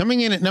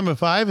 Coming in at number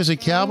 5 is a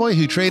cowboy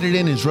who traded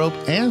in his rope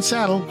and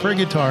saddle for a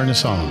guitar and a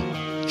song.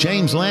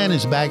 James Land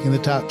is back in the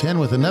top 10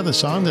 with another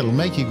song that'll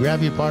make you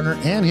grab your partner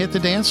and hit the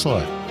dance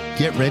floor.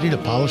 Get ready to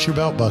polish your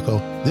belt buckle.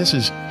 This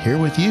is Here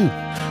With You.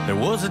 There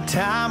was a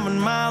time when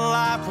my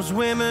life was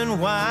women,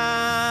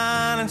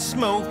 wine, and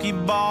smoky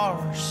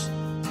bars.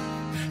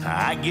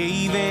 I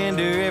gave in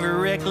to every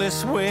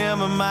reckless whim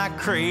of my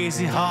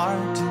crazy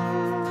heart.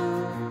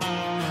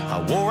 I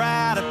wore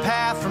out a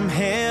path from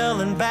hell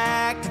and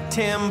back to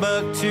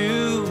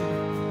Timbuktu.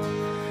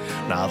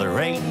 Now there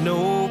ain't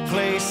no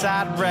place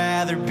I'd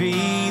rather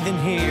be than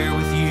here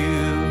with you.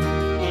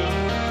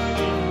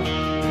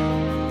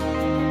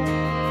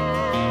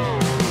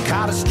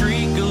 Caught a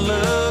streak of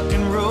luck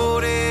and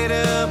rode it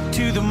up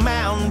to the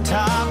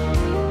mountaintop.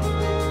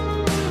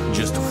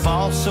 Just to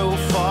fall so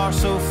far,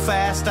 so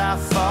fast, I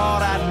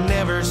thought I'd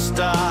never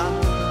stop.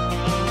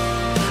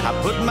 I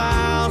put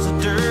miles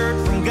of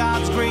dirt from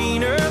God's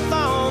green earth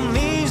on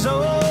these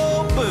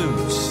old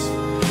boots.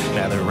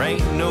 Now there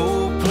ain't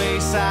no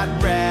place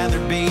I'd rather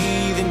be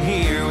than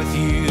here with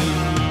you.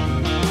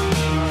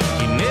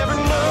 You never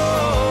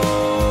know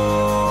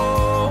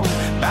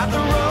about the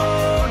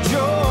road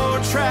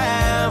you're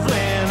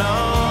traveling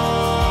on.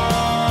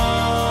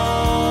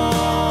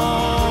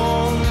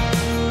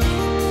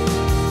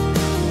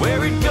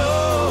 Where it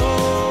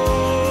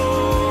goes,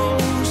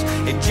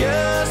 it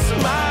just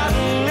might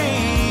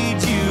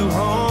lead you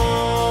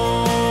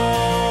home.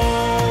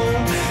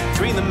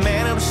 Between the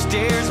man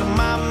upstairs and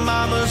my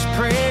mama's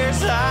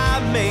prayers, I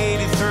made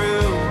it through.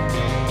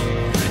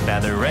 Now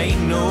there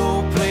ain't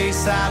no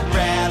place I'd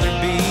rather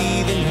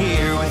be than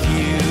here with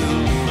you.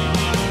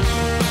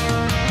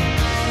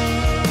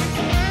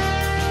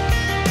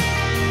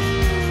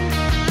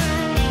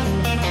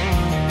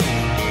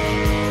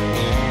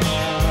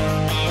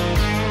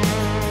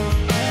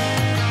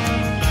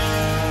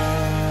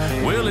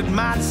 Well, it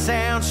might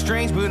sound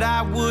strange, but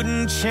I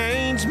wouldn't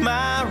change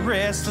my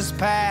restless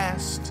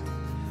past.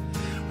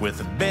 With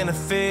the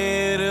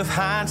benefit of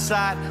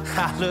hindsight,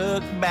 I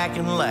look back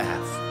and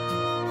laugh.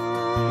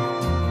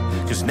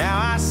 'Cause now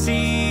I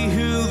see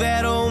who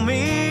that old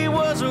me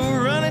was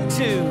running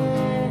to.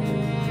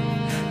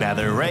 Now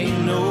there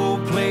ain't no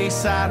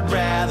place I'd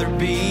rather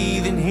be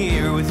than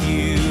here with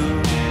you.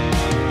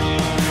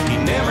 You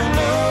never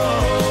know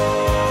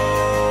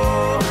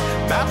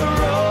about the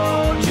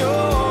road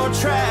you're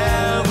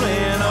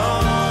traveling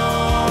on.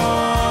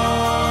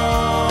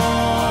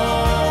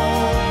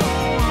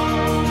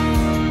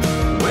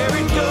 Where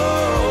it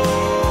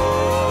goes,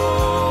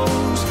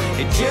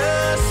 it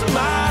just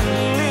might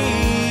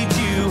lead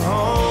you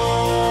home.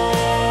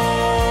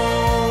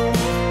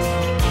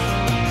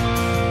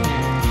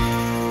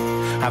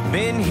 I've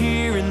been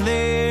here and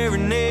there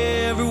and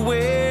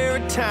everywhere a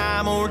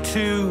time or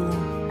two,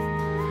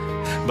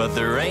 but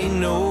there ain't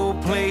no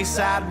place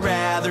I'd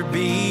rather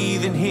be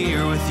than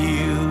here with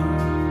you.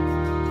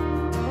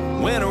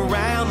 Went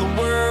around the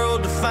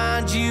world to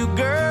find you,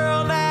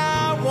 girl,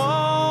 now I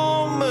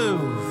won't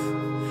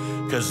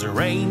move. 'Cause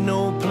there ain't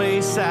no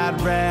place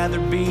I'd rather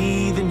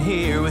be than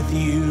here with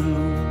you.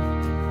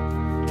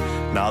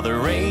 No,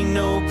 there ain't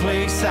no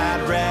place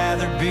I'd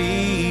rather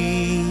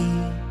be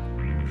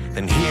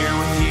than here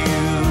with you.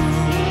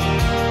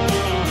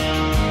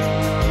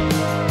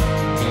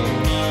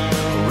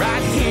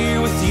 Right here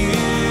with you.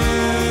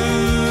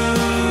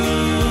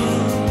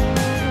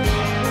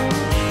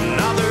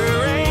 No, there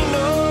ain't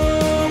no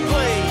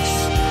place.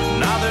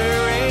 No,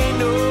 there ain't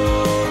no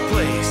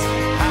place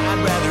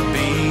I'd rather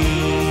be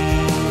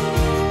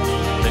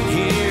than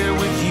here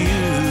with you.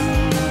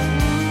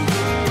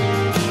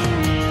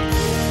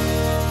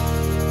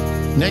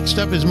 Next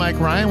up is Mike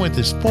Ryan with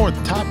his 4th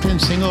top 10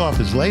 single off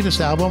his latest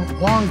album,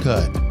 Long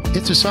Cut.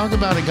 It's a song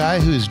about a guy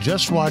who has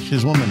just watched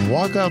his woman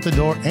walk out the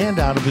door and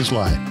out of his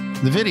life.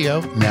 The video,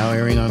 now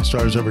airing on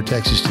Stars Over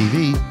Texas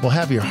TV, will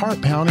have your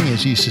heart pounding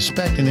as you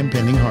suspect an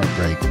impending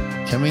heartbreak.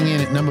 Coming in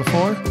at number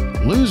 4,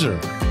 Loser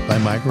by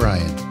Mike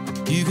Ryan.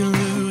 You can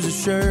lose a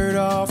shirt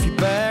off your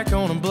back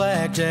on a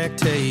blackjack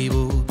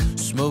table,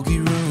 smoky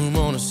room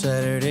on a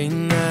Saturday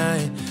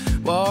night.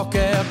 Walk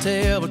out,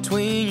 tail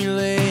between your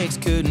legs,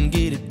 couldn't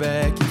get it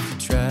back if you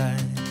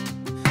tried.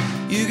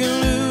 You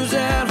can lose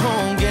that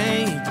home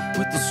game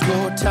with the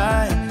score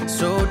tight,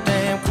 so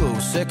damn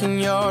close, second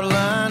yard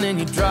line, and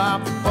you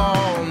drop the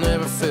ball.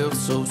 Never felt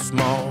so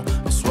small,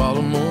 I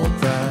swallow more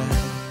pride.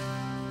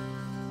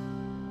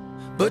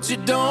 But you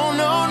don't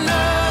know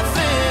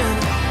nothing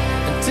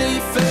until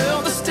you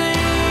feel the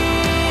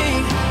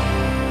sting.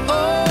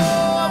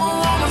 Oh, of a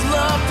woman's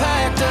love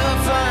packed up,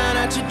 flying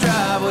out your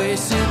driveway,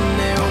 sitting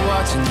there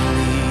watching you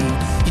leave.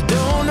 You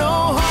don't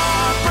know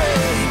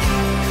heartbreak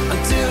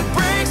until it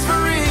breaks for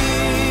real.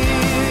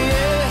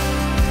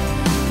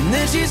 And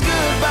then she's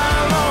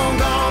goodbye, long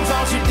gone,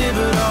 thought you did,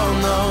 but oh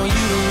no,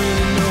 you don't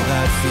really know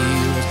how it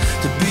feels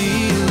to be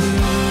a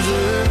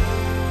loser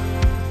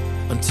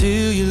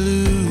until you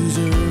lose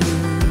her.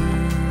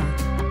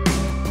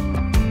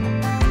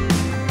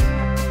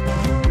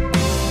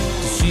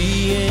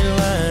 She ain't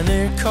lying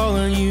there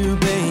calling you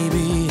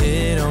baby,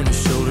 head on your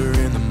shoulder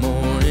in the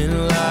morning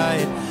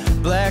light,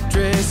 black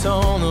dress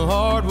on the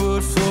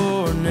hardwood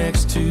floor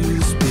next to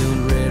the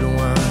spilled red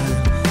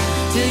wine.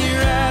 Till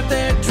you're out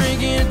there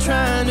drinking,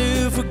 trying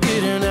to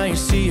forget her. Now you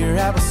see her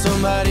out with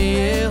somebody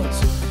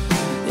else,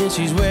 and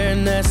she's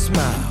wearing that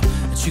smile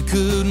that you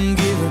couldn't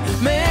give her.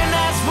 Man,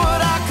 that's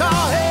what I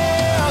call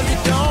hell. You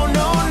don't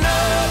know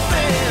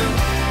nothing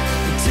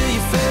until you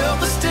felt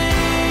the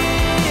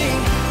sting.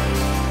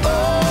 Oh,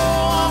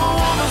 of a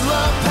woman's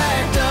love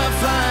packed up,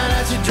 flying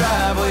out your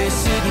driveway,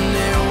 sitting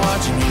there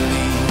watching you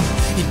leave.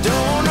 You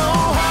don't know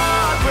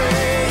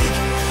heartbreak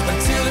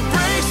until it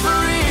breaks for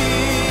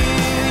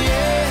real,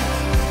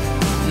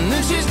 yeah. And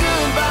then she's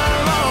goodbye,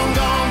 long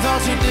gone,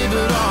 thought you did,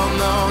 but oh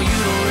no, you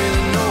don't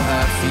really know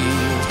how it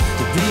feels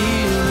to be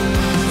a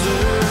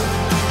loser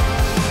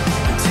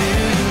until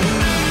you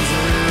lose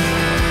her.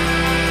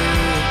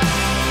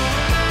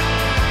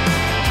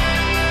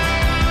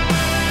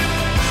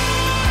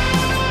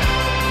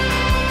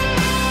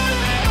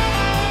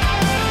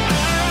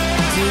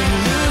 Till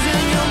you're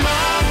losing your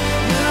mind,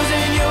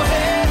 losing your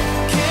head,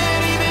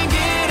 can't even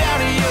get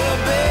out of your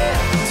bed.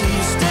 Till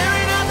you're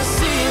staring at the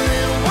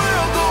ceiling,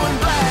 world going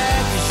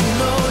black, 'cause you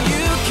know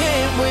you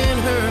can't win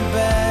her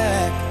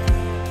back.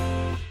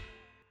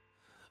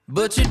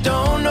 But you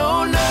don't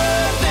know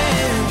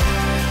nothing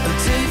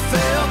until you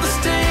felt the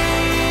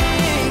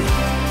sting.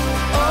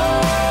 Oh, a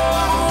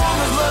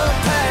woman's love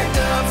packed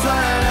up,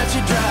 flying out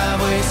your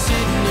driveway,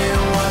 sitting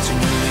there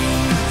watching you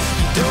leave.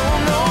 You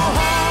don't know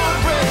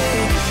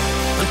heartbreak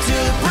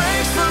until it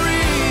breaks for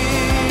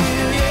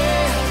real,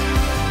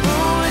 yeah.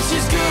 Oh, it's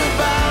just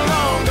goodbye,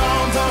 long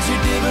gone, thought you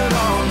did, but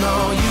oh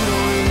no, you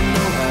don't really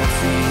know how it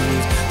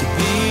feels to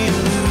be a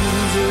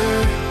loser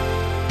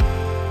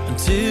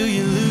until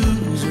you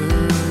lose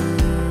her.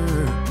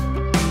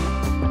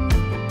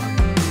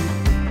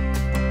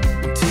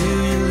 Until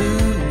you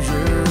lose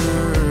her.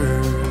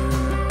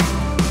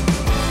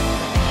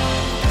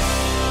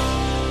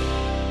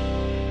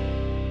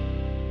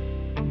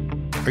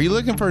 Are you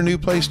looking for a new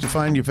place to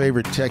find your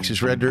favorite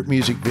Texas Red Dirt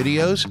music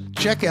videos?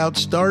 Check out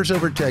Stars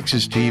Over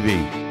Texas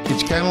TV.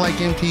 It's kind of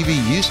like MTV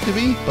used to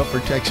be, but for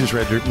Texas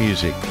Red Dirt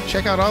music.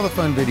 Check out all the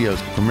fun videos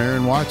from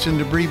Aaron Watson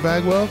to Bree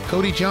Bagwell,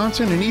 Cody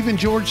Johnson, and even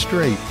George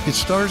Strait. It's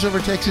Stars Over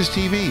Texas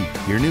TV,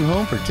 your new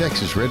home for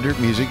Texas Red Dirt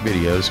music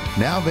videos,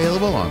 now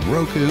available on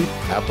Roku,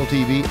 Apple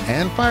TV,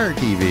 and Fire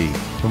TV.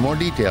 For more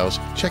details,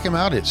 check them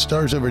out at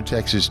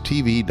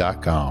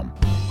starsovertexastv.com.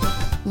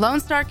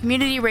 Lone Star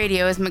Community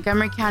Radio is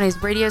Montgomery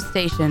County's radio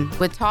station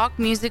with talk,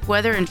 music,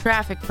 weather, and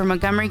traffic for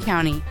Montgomery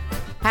County.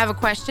 Have a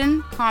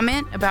question,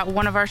 comment about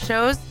one of our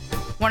shows?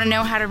 Want to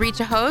know how to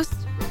reach a host?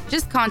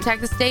 Just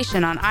contact the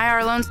station on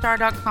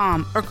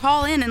irlonestar.com or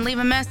call in and leave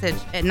a message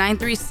at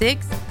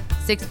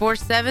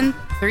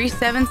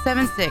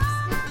 936-647-3776.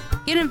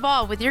 Get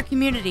involved with your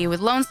community with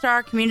Lone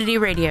Star Community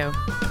Radio.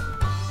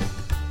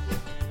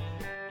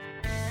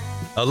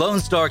 A Lone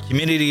Star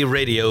Community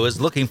Radio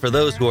is looking for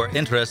those who are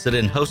interested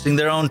in hosting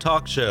their own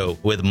talk show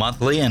with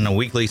monthly and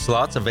weekly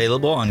slots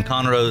available on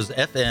Conroe's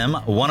FM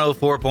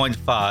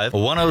 104.5,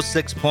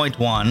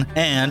 106.1,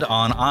 and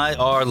on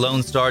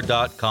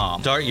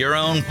irlonestar.com. Start your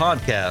own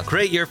podcast,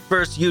 create your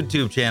first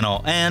YouTube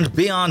channel, and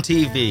be on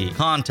TV.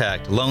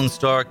 Contact Lone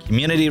Star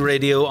Community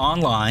Radio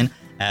online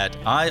at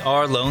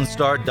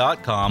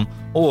irlonestar.com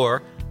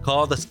or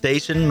call the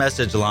station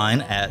message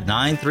line at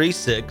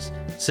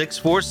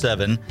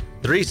 936-647-3776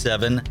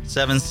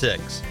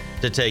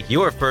 to take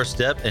your first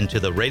step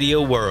into the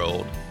radio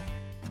world.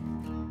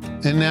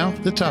 And now,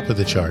 the top of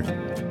the chart.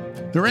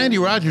 The Randy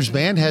Rogers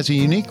Band has a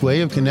unique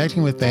way of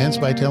connecting with fans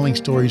by telling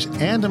stories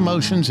and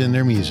emotions in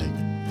their music.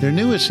 Their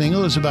newest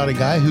single is about a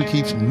guy who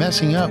keeps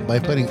messing up by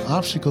putting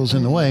obstacles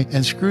in the way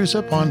and screws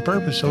up on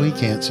purpose so he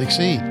can't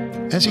succeed.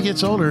 As he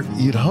gets older,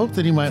 you'd hope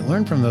that he might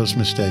learn from those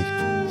mistakes.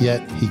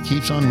 yet he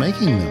keeps on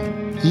making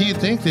them. You'd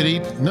think that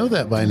he'd know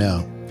that by now,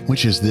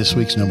 which is this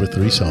week's number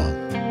 3 song.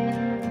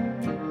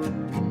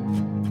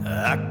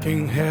 I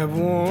can't have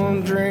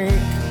one drink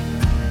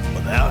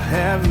without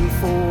having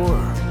 4.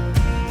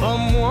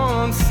 I'm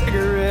one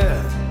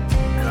cigarette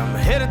and I'm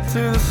headed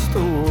to the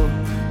store.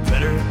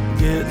 Better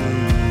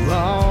getting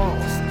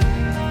lost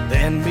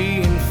than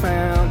being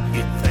found.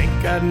 You'd think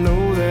I'd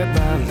know that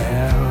by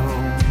now.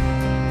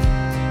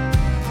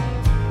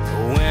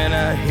 When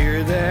I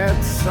hear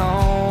that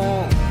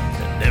song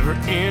that never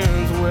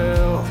ends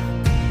well,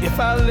 if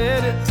I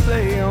let it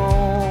play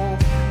on,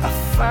 I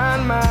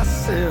find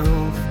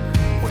myself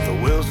with the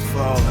wheels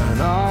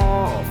falling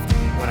off.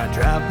 When I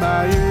drive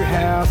by your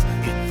house,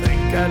 you'd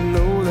think I'd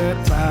know that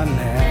by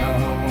now.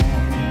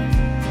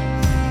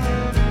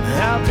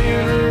 I've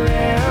been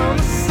around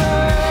the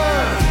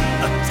sun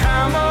a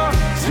time or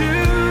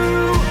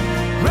two,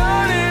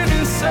 running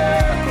in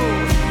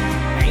circles,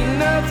 ain't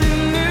nothing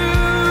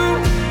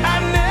new. I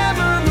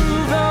never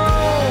moved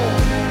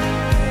on,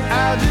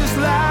 I just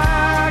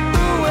like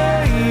the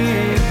way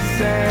it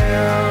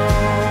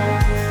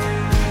sounds.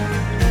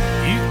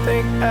 You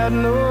think I'd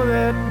know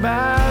that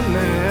by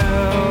now?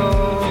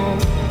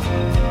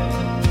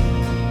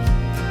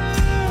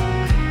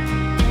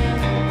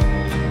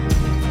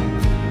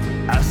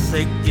 I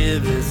say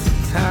give it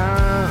some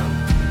time,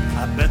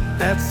 I bet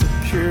that's a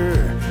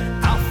cure.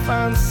 I'll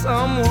find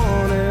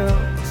someone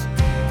else,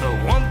 but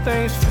one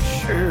thing's for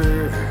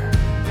sure,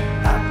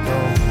 I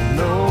don't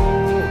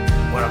know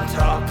what I'm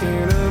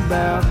talking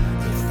about.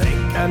 You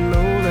think I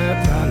know that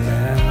by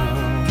now?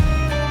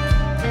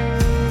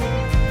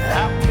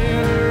 I've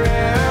been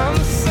around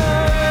the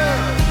sun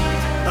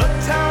a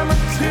time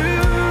or two,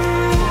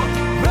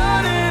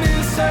 running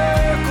in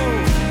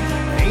circles,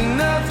 ain't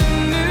nothing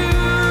new.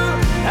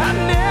 I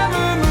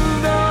never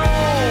moved on,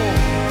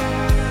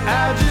 I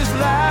just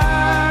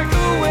like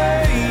the way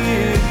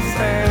it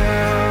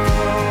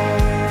sounds.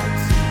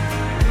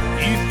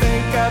 You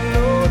think I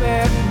know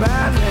that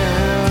by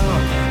now?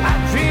 I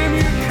dream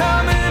you're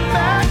coming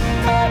back,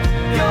 but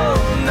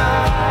you're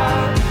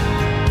not.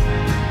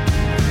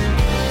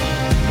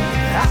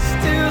 I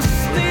still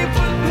sleep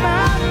with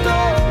my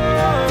door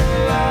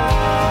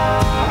unlocked.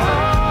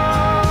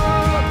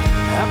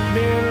 I've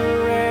been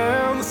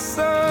around the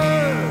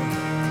sun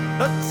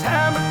a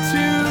time or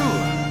two,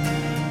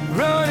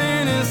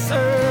 running in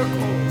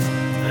circles,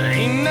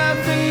 ain't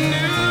nothing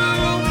new.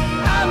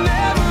 I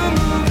never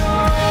moved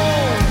on,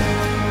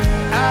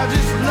 I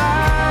just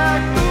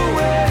like the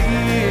way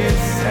it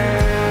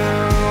sounds.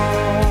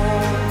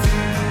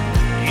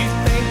 You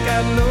think I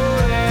know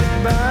that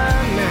by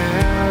now?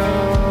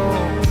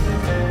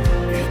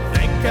 You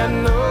think I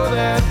know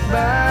that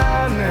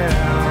by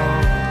now?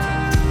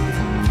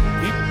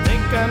 You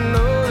think I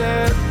know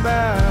that by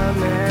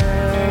now?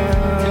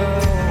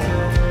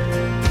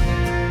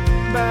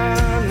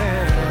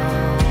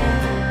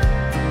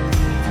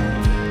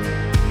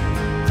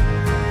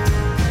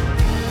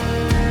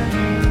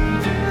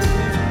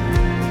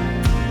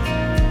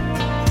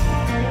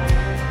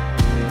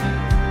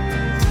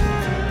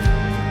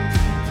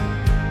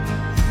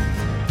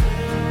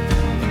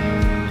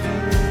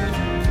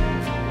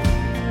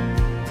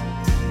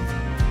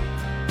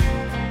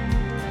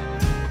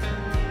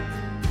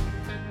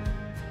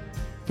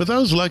 For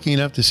those lucky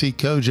enough to see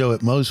Kojo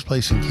at Moe's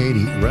Place in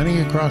Katy running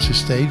across the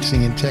stage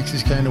singing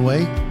Texas Kind of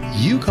Way,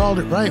 you called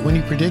it right when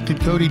you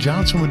predicted Cody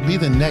Johnson would be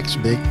the next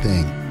big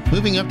thing.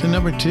 Moving up to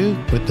number 2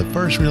 with the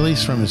first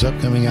release from his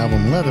upcoming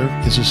album Leather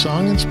is a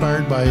song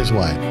inspired by his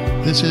wife.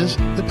 This is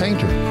The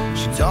Painter.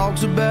 She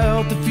talks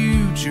about the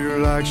future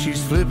like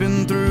she's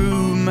flipping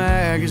through a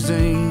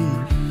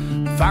magazine.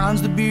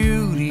 Finds the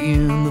beauty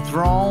in the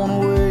thrown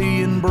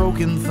away and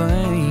broken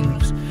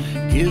things.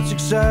 Gets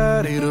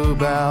excited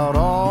about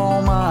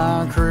all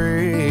my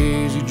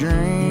crazy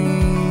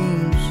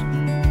dreams.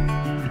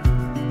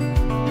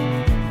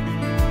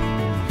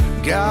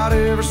 Got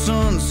every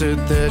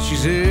sunset that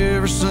she's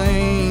ever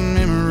seen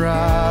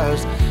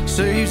memorized.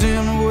 Saves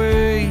him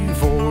away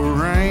for a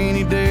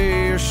rainy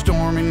day or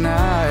stormy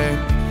night.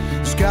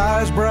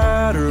 Sky's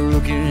brighter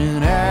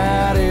looking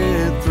at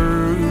it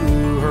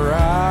through her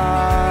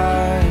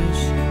eyes.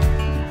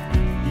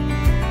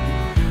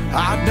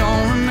 I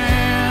don't remember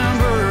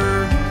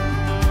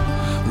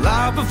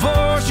life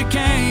before she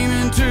came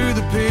into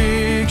the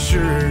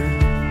picture.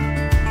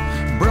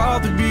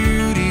 Brought the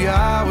beauty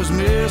I was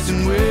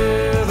missing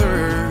with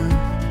her.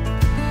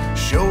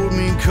 Showed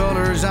me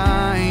colors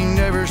I ain't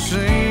never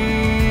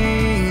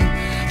seen.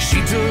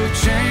 She took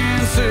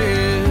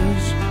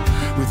chances.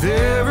 With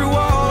every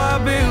wall I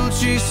built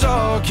she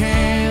saw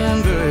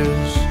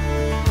canvas.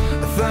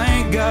 I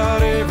thank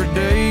God every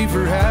day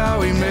for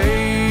how he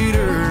made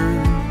her.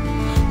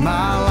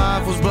 My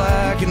life was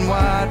black and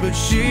white, but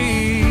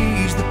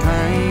she's the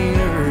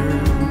painter.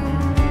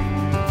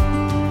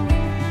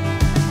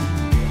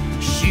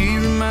 She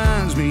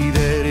reminds me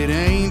that it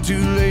ain't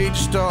too late to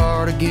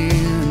start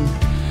again.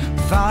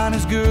 Fine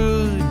is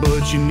good,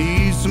 but you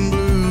need some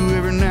blue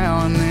every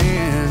now and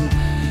then.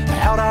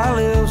 How'd I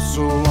live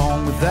so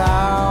long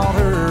without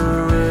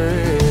her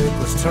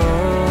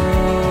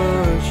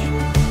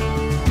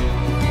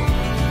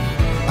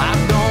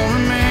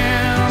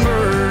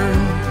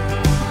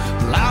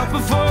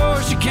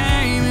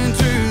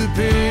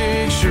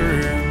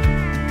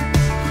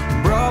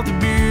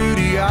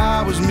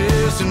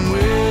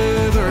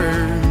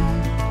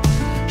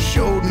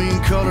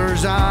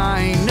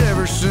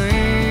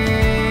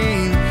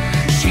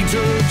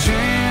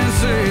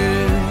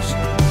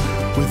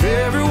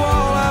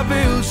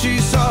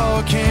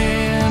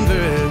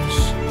canvas.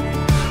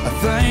 I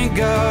thank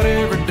God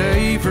every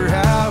day for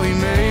how He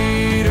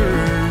made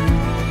her.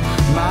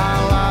 My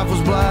life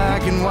was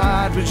black and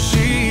white, but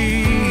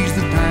she's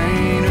the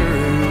painter.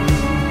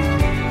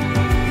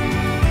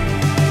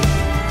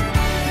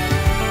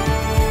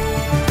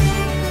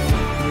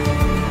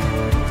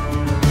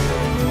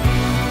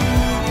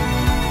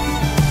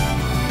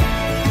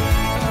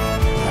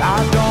 I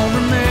don't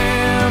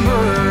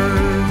remember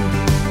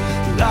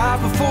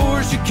life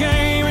before she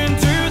came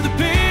into the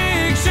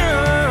picture.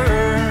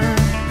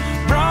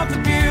 Brought the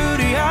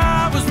beauty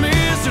I was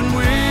missing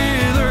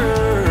with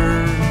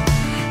her.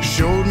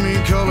 Showed me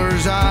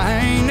colors I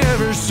ain't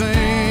never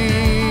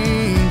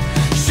seen.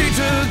 She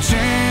took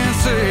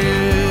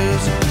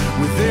chances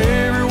with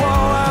every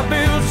wall I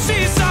built.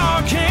 She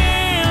saw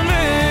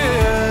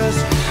canvas.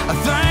 I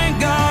thank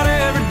God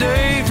every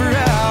day for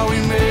how He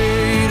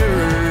made her.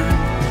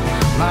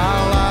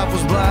 My life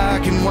was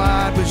black and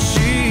white, but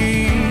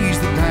she's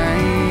the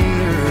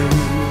painter.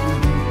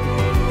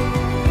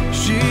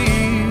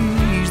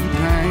 She's the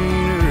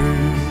painter.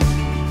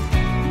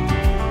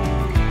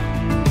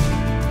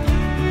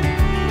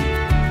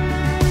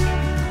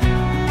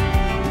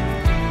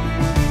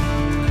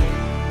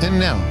 And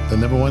now, the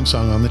number one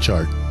song on the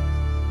chart.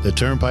 The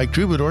Turnpike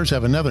Troubadours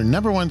have another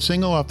number one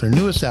single off their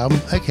newest album,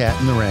 A Cat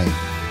in the Rain.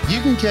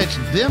 You can catch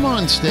them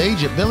on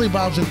stage at Billy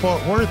Bob's in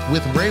Fort Worth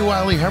with Ray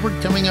Wiley Hubbard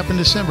coming up in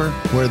December,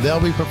 where they'll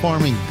be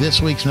performing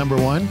this week's number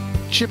one,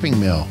 Chipping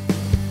Mill.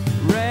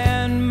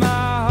 Ran my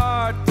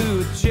heart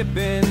through a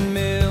chipping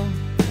mill,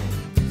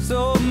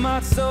 sold my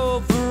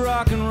soul for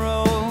rock and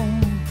roll,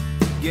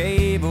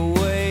 gave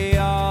away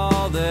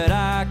all that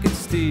I could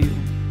steal,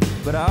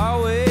 but I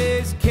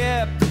always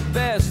kept the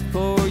best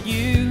for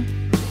you.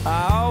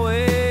 I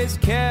always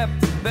kept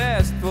the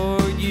best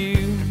for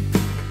you.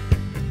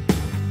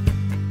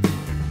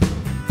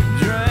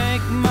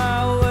 Drank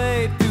my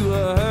way through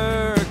a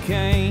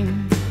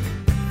hurricane,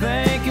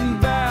 thinking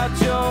about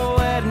your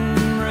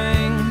wedding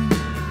ring.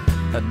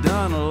 I've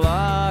done a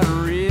lot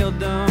of real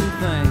dumb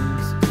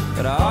things,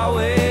 but I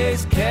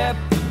always kept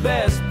the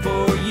best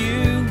for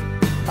you.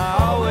 I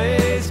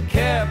always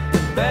kept the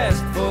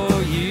best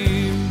for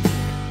you.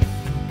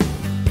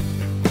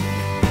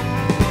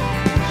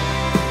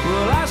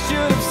 Well, I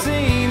should have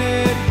seen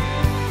it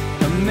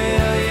a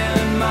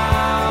million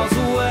miles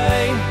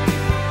away.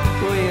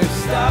 We're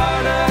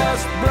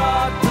stardust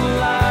brought to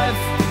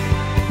life.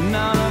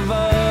 None of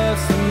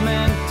us are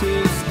meant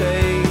to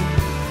stay.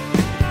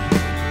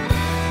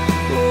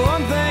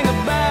 One thing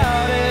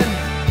about it,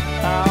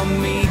 I'll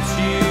meet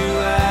you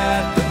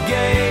at the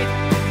gate.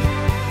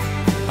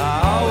 I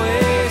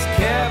always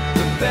kept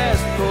the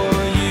best for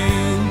you.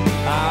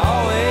 I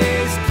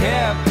always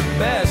kept the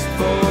best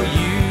for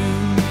you.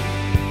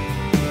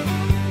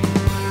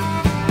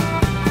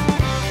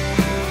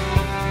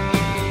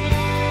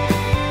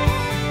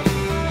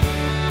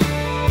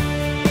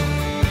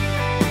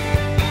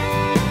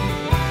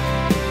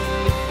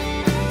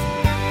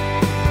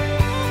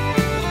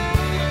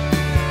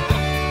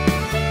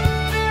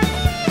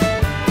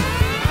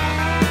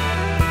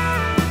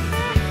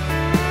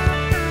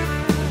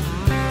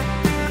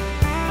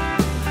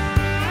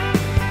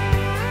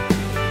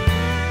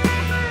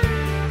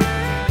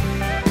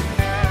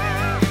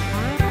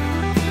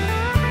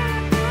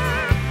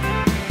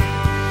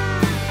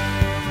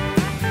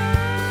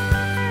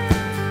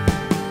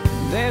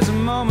 There's a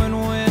moment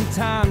when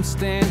time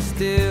stands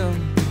still.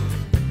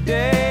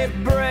 Day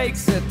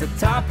breaks at the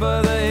top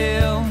of the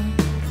hill.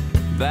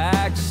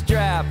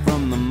 Backstrap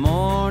from the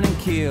morning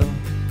kill.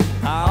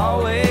 I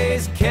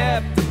always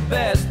kept the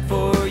best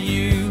for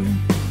you.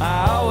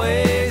 I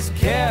always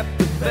kept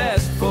the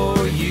best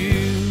for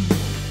you.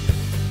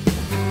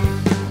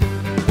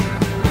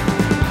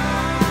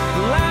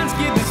 The lines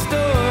get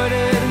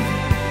distorted,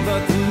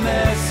 but the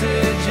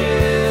message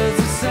is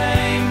the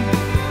same.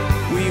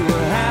 We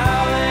were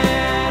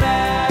howling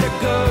at a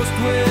ghost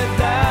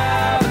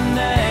without a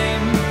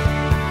name.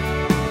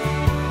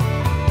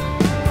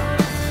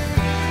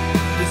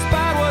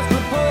 Despite what's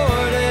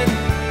reported,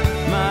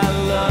 my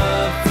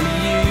love for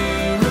you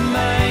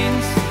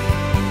remains.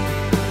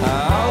 I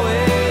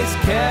always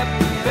kept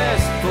the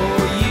best for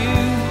you.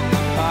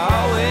 I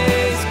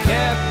always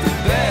kept the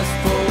best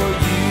for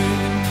you.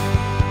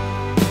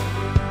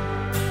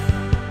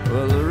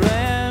 Well, I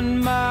ran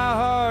my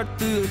heart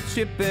through a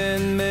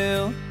chipping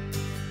mill,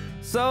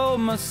 sold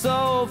my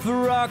soul for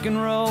rock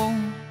and roll,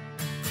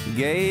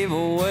 gave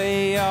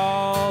away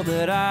all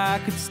that I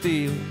could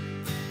steal.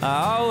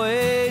 I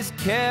always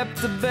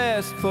kept the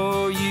best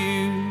for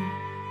you.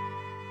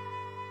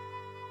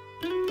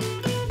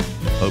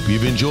 Hope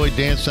you've enjoyed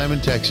Dance Time in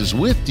Texas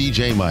with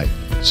DJ Mike.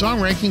 Song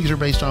rankings are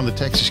based on the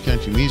Texas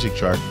Country Music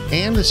Chart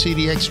and the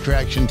CDX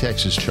Traction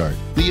Texas Chart,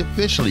 the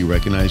officially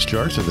recognized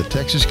charts of the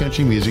Texas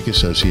Country Music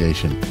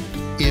Association.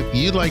 If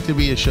you'd like to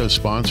be a show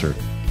sponsor,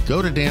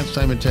 go to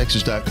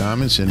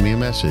dancetimintexas.com and send me a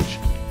message.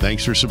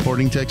 Thanks for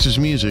supporting Texas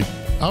music.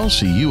 I'll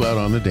see you out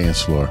on the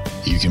dance floor.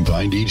 You can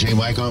find DJ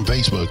Mike on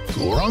Facebook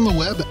or on the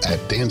web at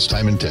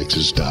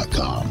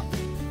dancetimintexas.com.